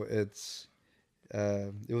so it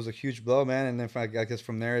was a huge blow, man. And then I guess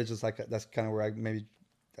from there, it's just like, that's kind of where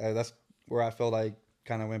that's where I felt I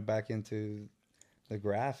kind of went back into the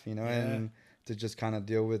graph, you know, and to just kind of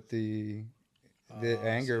deal with the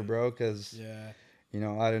anger, bro. Because, you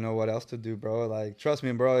know, I didn't know what else to do, bro. Like, trust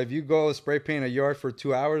me, bro, if you go spray paint a yard for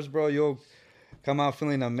 2 hours, bro, you'll come out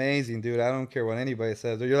feeling amazing, dude. I don't care what anybody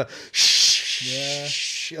says. You're like,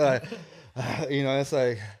 shh. You know,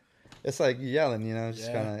 it's like yelling, you know,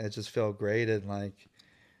 just kind of, it just felt great. And like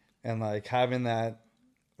having that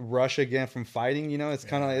rush again from fighting, you know, it's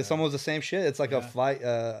kind of, it's almost the same shit. It's like a fight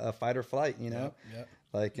or flight, you know,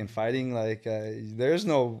 like in fighting, like, there is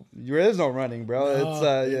no running, bro.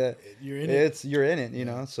 No, you're in it, you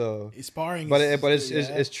know, so it's sparring, but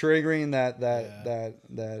it's triggering that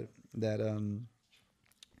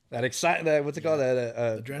excitement, what's it called? That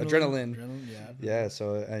adrenaline. Yeah.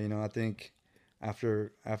 So, you know, I think,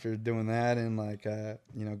 after doing that, and like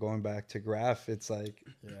you know, going back to graph, it's like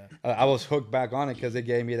I was hooked back on it, because it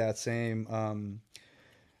gave me that same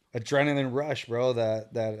adrenaline rush, bro,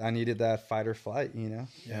 that I needed, that fight or flight, you know.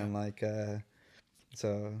 And like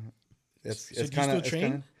so it's kind of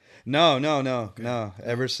no.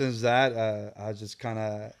 Ever since that, I just kind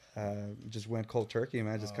of just went cold turkey,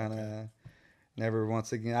 man. Just kind of never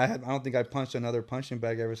once again. I don't think I punched another punching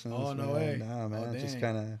bag ever since. Oh, no way. No, man. Oh, just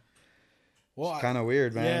kind of. Well, it's kind of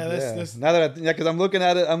weird, man. Yeah, yeah. that's Now that because I'm looking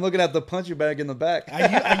at it, I'm looking at the punching bag in the back.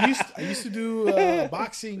 I used to do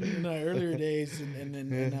boxing in the earlier days,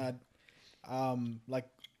 and like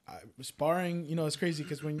sparring. You know, it's crazy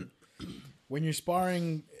because when you're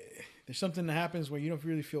sparring, there's something that happens where you don't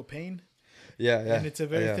really feel pain. Yeah. And it's a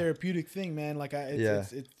very therapeutic thing, man. Like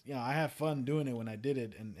it's you know, I have fun doing it when I did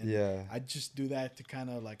it, and I just do that to kind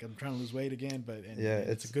of like I'm trying to lose weight again, but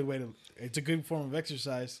it's a good way to. It's a good form of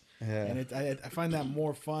exercise. Yeah. And I find that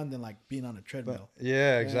more fun than like being on a treadmill. But,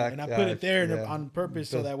 yeah, exactly. And I put it there on purpose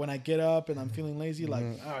so that when I get up and I'm feeling lazy, like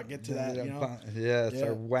I get to that, you know. Yeah,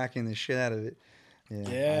 start whacking the shit out of it.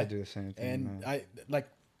 Yeah, I do the same thing. And man. I like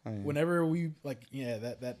whenever we like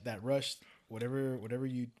that rush, whatever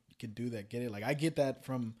you can do that, get it. Like I get that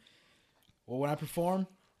from when I perform.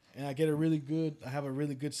 And I have a really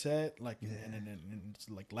good set, like, and it's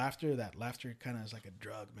like laughter. That laughter kind of is like a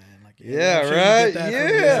drug, man. Like, right, It's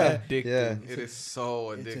addicting. Yeah, it is so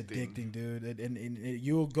addicting. It's addicting, dude. And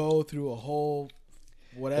you'll go through a whole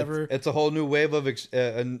whatever. It's a whole new wave of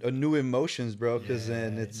a new emotions, bro. Because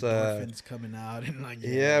then it's endorphins coming out and like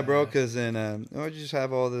bro. Because then you just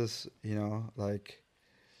have all this, you know, like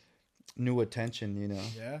new attention, you know,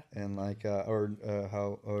 and like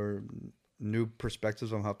or new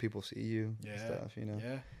perspectives on how people see you and stuff, you know.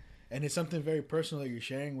 Yeah. And it's something very personal that you're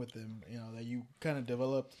sharing with them, you know, that you kind of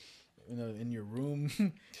developed, you know, in your room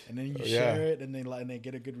and then you share it and they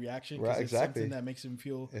get a good reaction. Right, it's exactly. something that makes them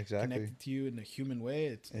feel connected to you in a human way.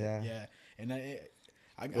 It's And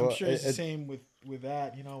I'm sure it's the same with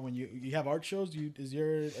that, you know, when you have art shows, is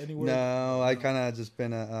there anywhere? No, I kind of just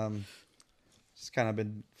been just kind of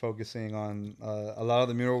been focusing on a lot of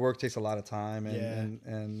the mural work takes a lot of time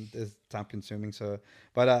and is time consuming. So,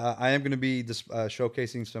 but I am going to be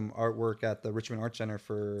showcasing some artwork at the Richmond Art Center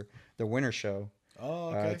for the winter show. Oh,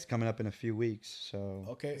 okay. It's coming up in a few weeks. So,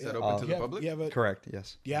 okay, is that open to the public? Correct.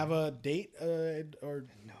 Yes. Do you have a date or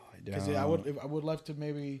no? I don't. Because I would love to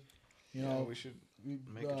maybe, you know, we should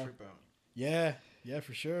make a trip out. Yeah,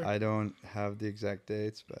 for sure. I don't have the exact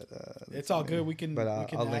dates, but it's all good. We can.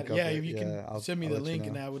 I'll link up. Yeah, if you can send me the link,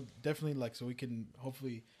 and I would definitely like so we can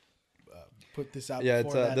hopefully put this out. Yeah,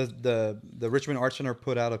 it's the Richmond Art Center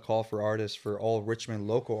put out a call for artists for all Richmond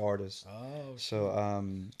local artists. Oh.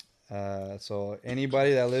 So so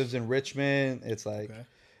anybody that lives in Richmond, it's like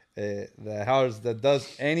the house that does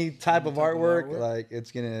any type of artwork, like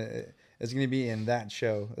it's gonna be in that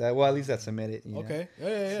show. Well, at least I submitted. You know? Okay.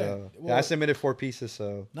 Yeah. So, well, I submitted 4 pieces.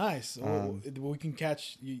 So nice. We can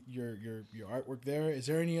catch your artwork there. Is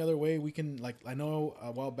there any other way we can like? I know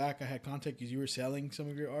a while back I had contact because you were selling some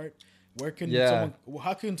of your art. Where can someone?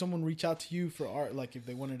 How can someone reach out to you for art? Like if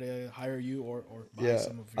they wanted to hire you or buy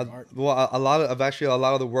some of your art. Well, a lot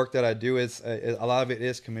of the work that I do is a lot of it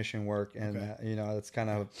is commission work, and you know it's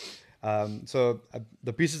kind of. So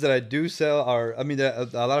the pieces that I do sell are, I mean, a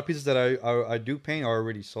lot of pieces that I do paint are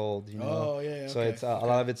already sold, you know. Oh yeah. So it's a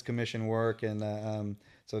lot of it's commission work, and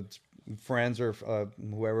so it's friends or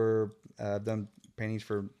whoever have done paintings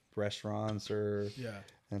for restaurants or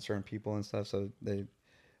and certain people and stuff. So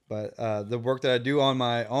but the work that I do on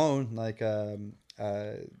my own, like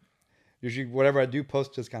usually whatever I do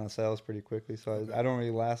post just kind of sells pretty quickly, so I don't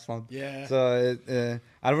really last long. Yeah. So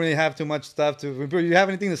I don't really have too much stuff to. Do you have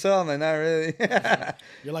anything to sell? I'm like, not really.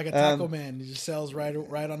 You're like a taco man. He just sells right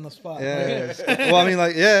on the spot. Yeah. Well, I mean,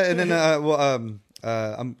 like, and then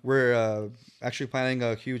we're actually planning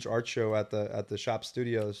a huge art show at the Shop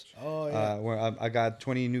Studios. Oh yeah. Where I got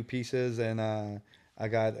 20 new pieces, and we're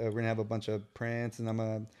gonna have a bunch of prints, and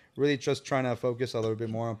I'm really just trying to focus a little bit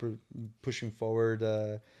more on pushing forward.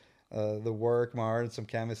 The work, my art, some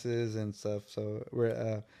canvases and stuff. So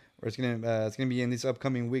it's gonna be in these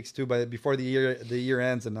upcoming weeks too. But before the year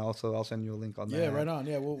ends, and also I'll send you a link on that. Yeah, right on.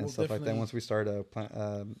 Yeah, we'll stuff like that once we start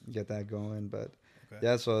get that going. But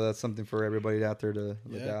so that's something for everybody out there to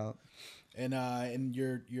look out. And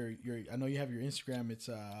your I know you have your Instagram. It's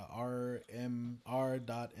r.m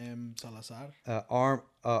Salazar.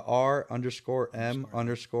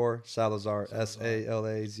 R_M_Salazar SALAZAR.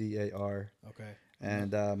 Okay.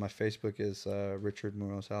 And my Facebook is Richard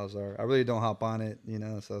Salazar. I really don't hop on it, you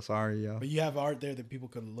know, so sorry, yo. But you have art there that people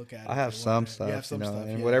can look at. I have some stuff,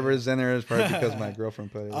 and whatever is in there is probably because my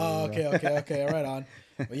girlfriend put it. Oh, okay, right on.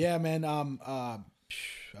 But yeah, man,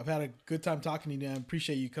 I've had a good time talking to you. I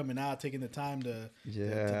appreciate you coming out, taking the time to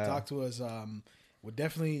talk to us. Would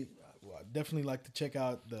definitely like to check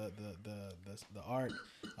out the art.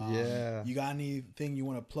 You got anything you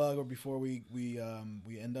want to plug, or before we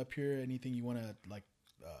end up here, anything you want to like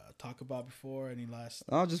talk about before? Any last?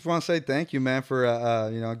 I just want to say thank you, man, for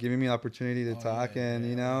giving me the opportunity to talk,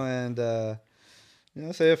 you know, and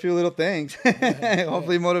say a few little things.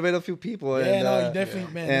 Hopefully motivate a few people. Yeah, and, no, you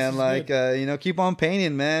definitely, man. And like, keep on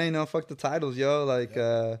painting, man. Fuck the titles, yo. Like,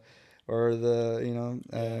 or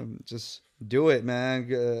the, just do it, man.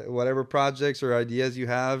 Whatever projects or ideas you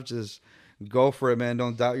have, just go for it, man.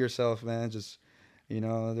 Don't doubt yourself, man. Just,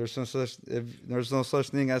 there's no such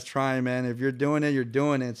thing as trying, man. If you're doing it, you're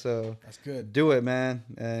doing it. So that's good. Do it, man.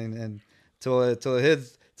 And till it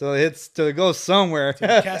goes somewhere. Till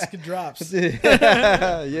the casket drops.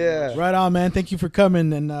 Yeah. Right on, man. Thank you for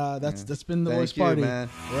coming. And that's been the Voice Party. Man.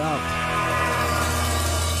 We're out.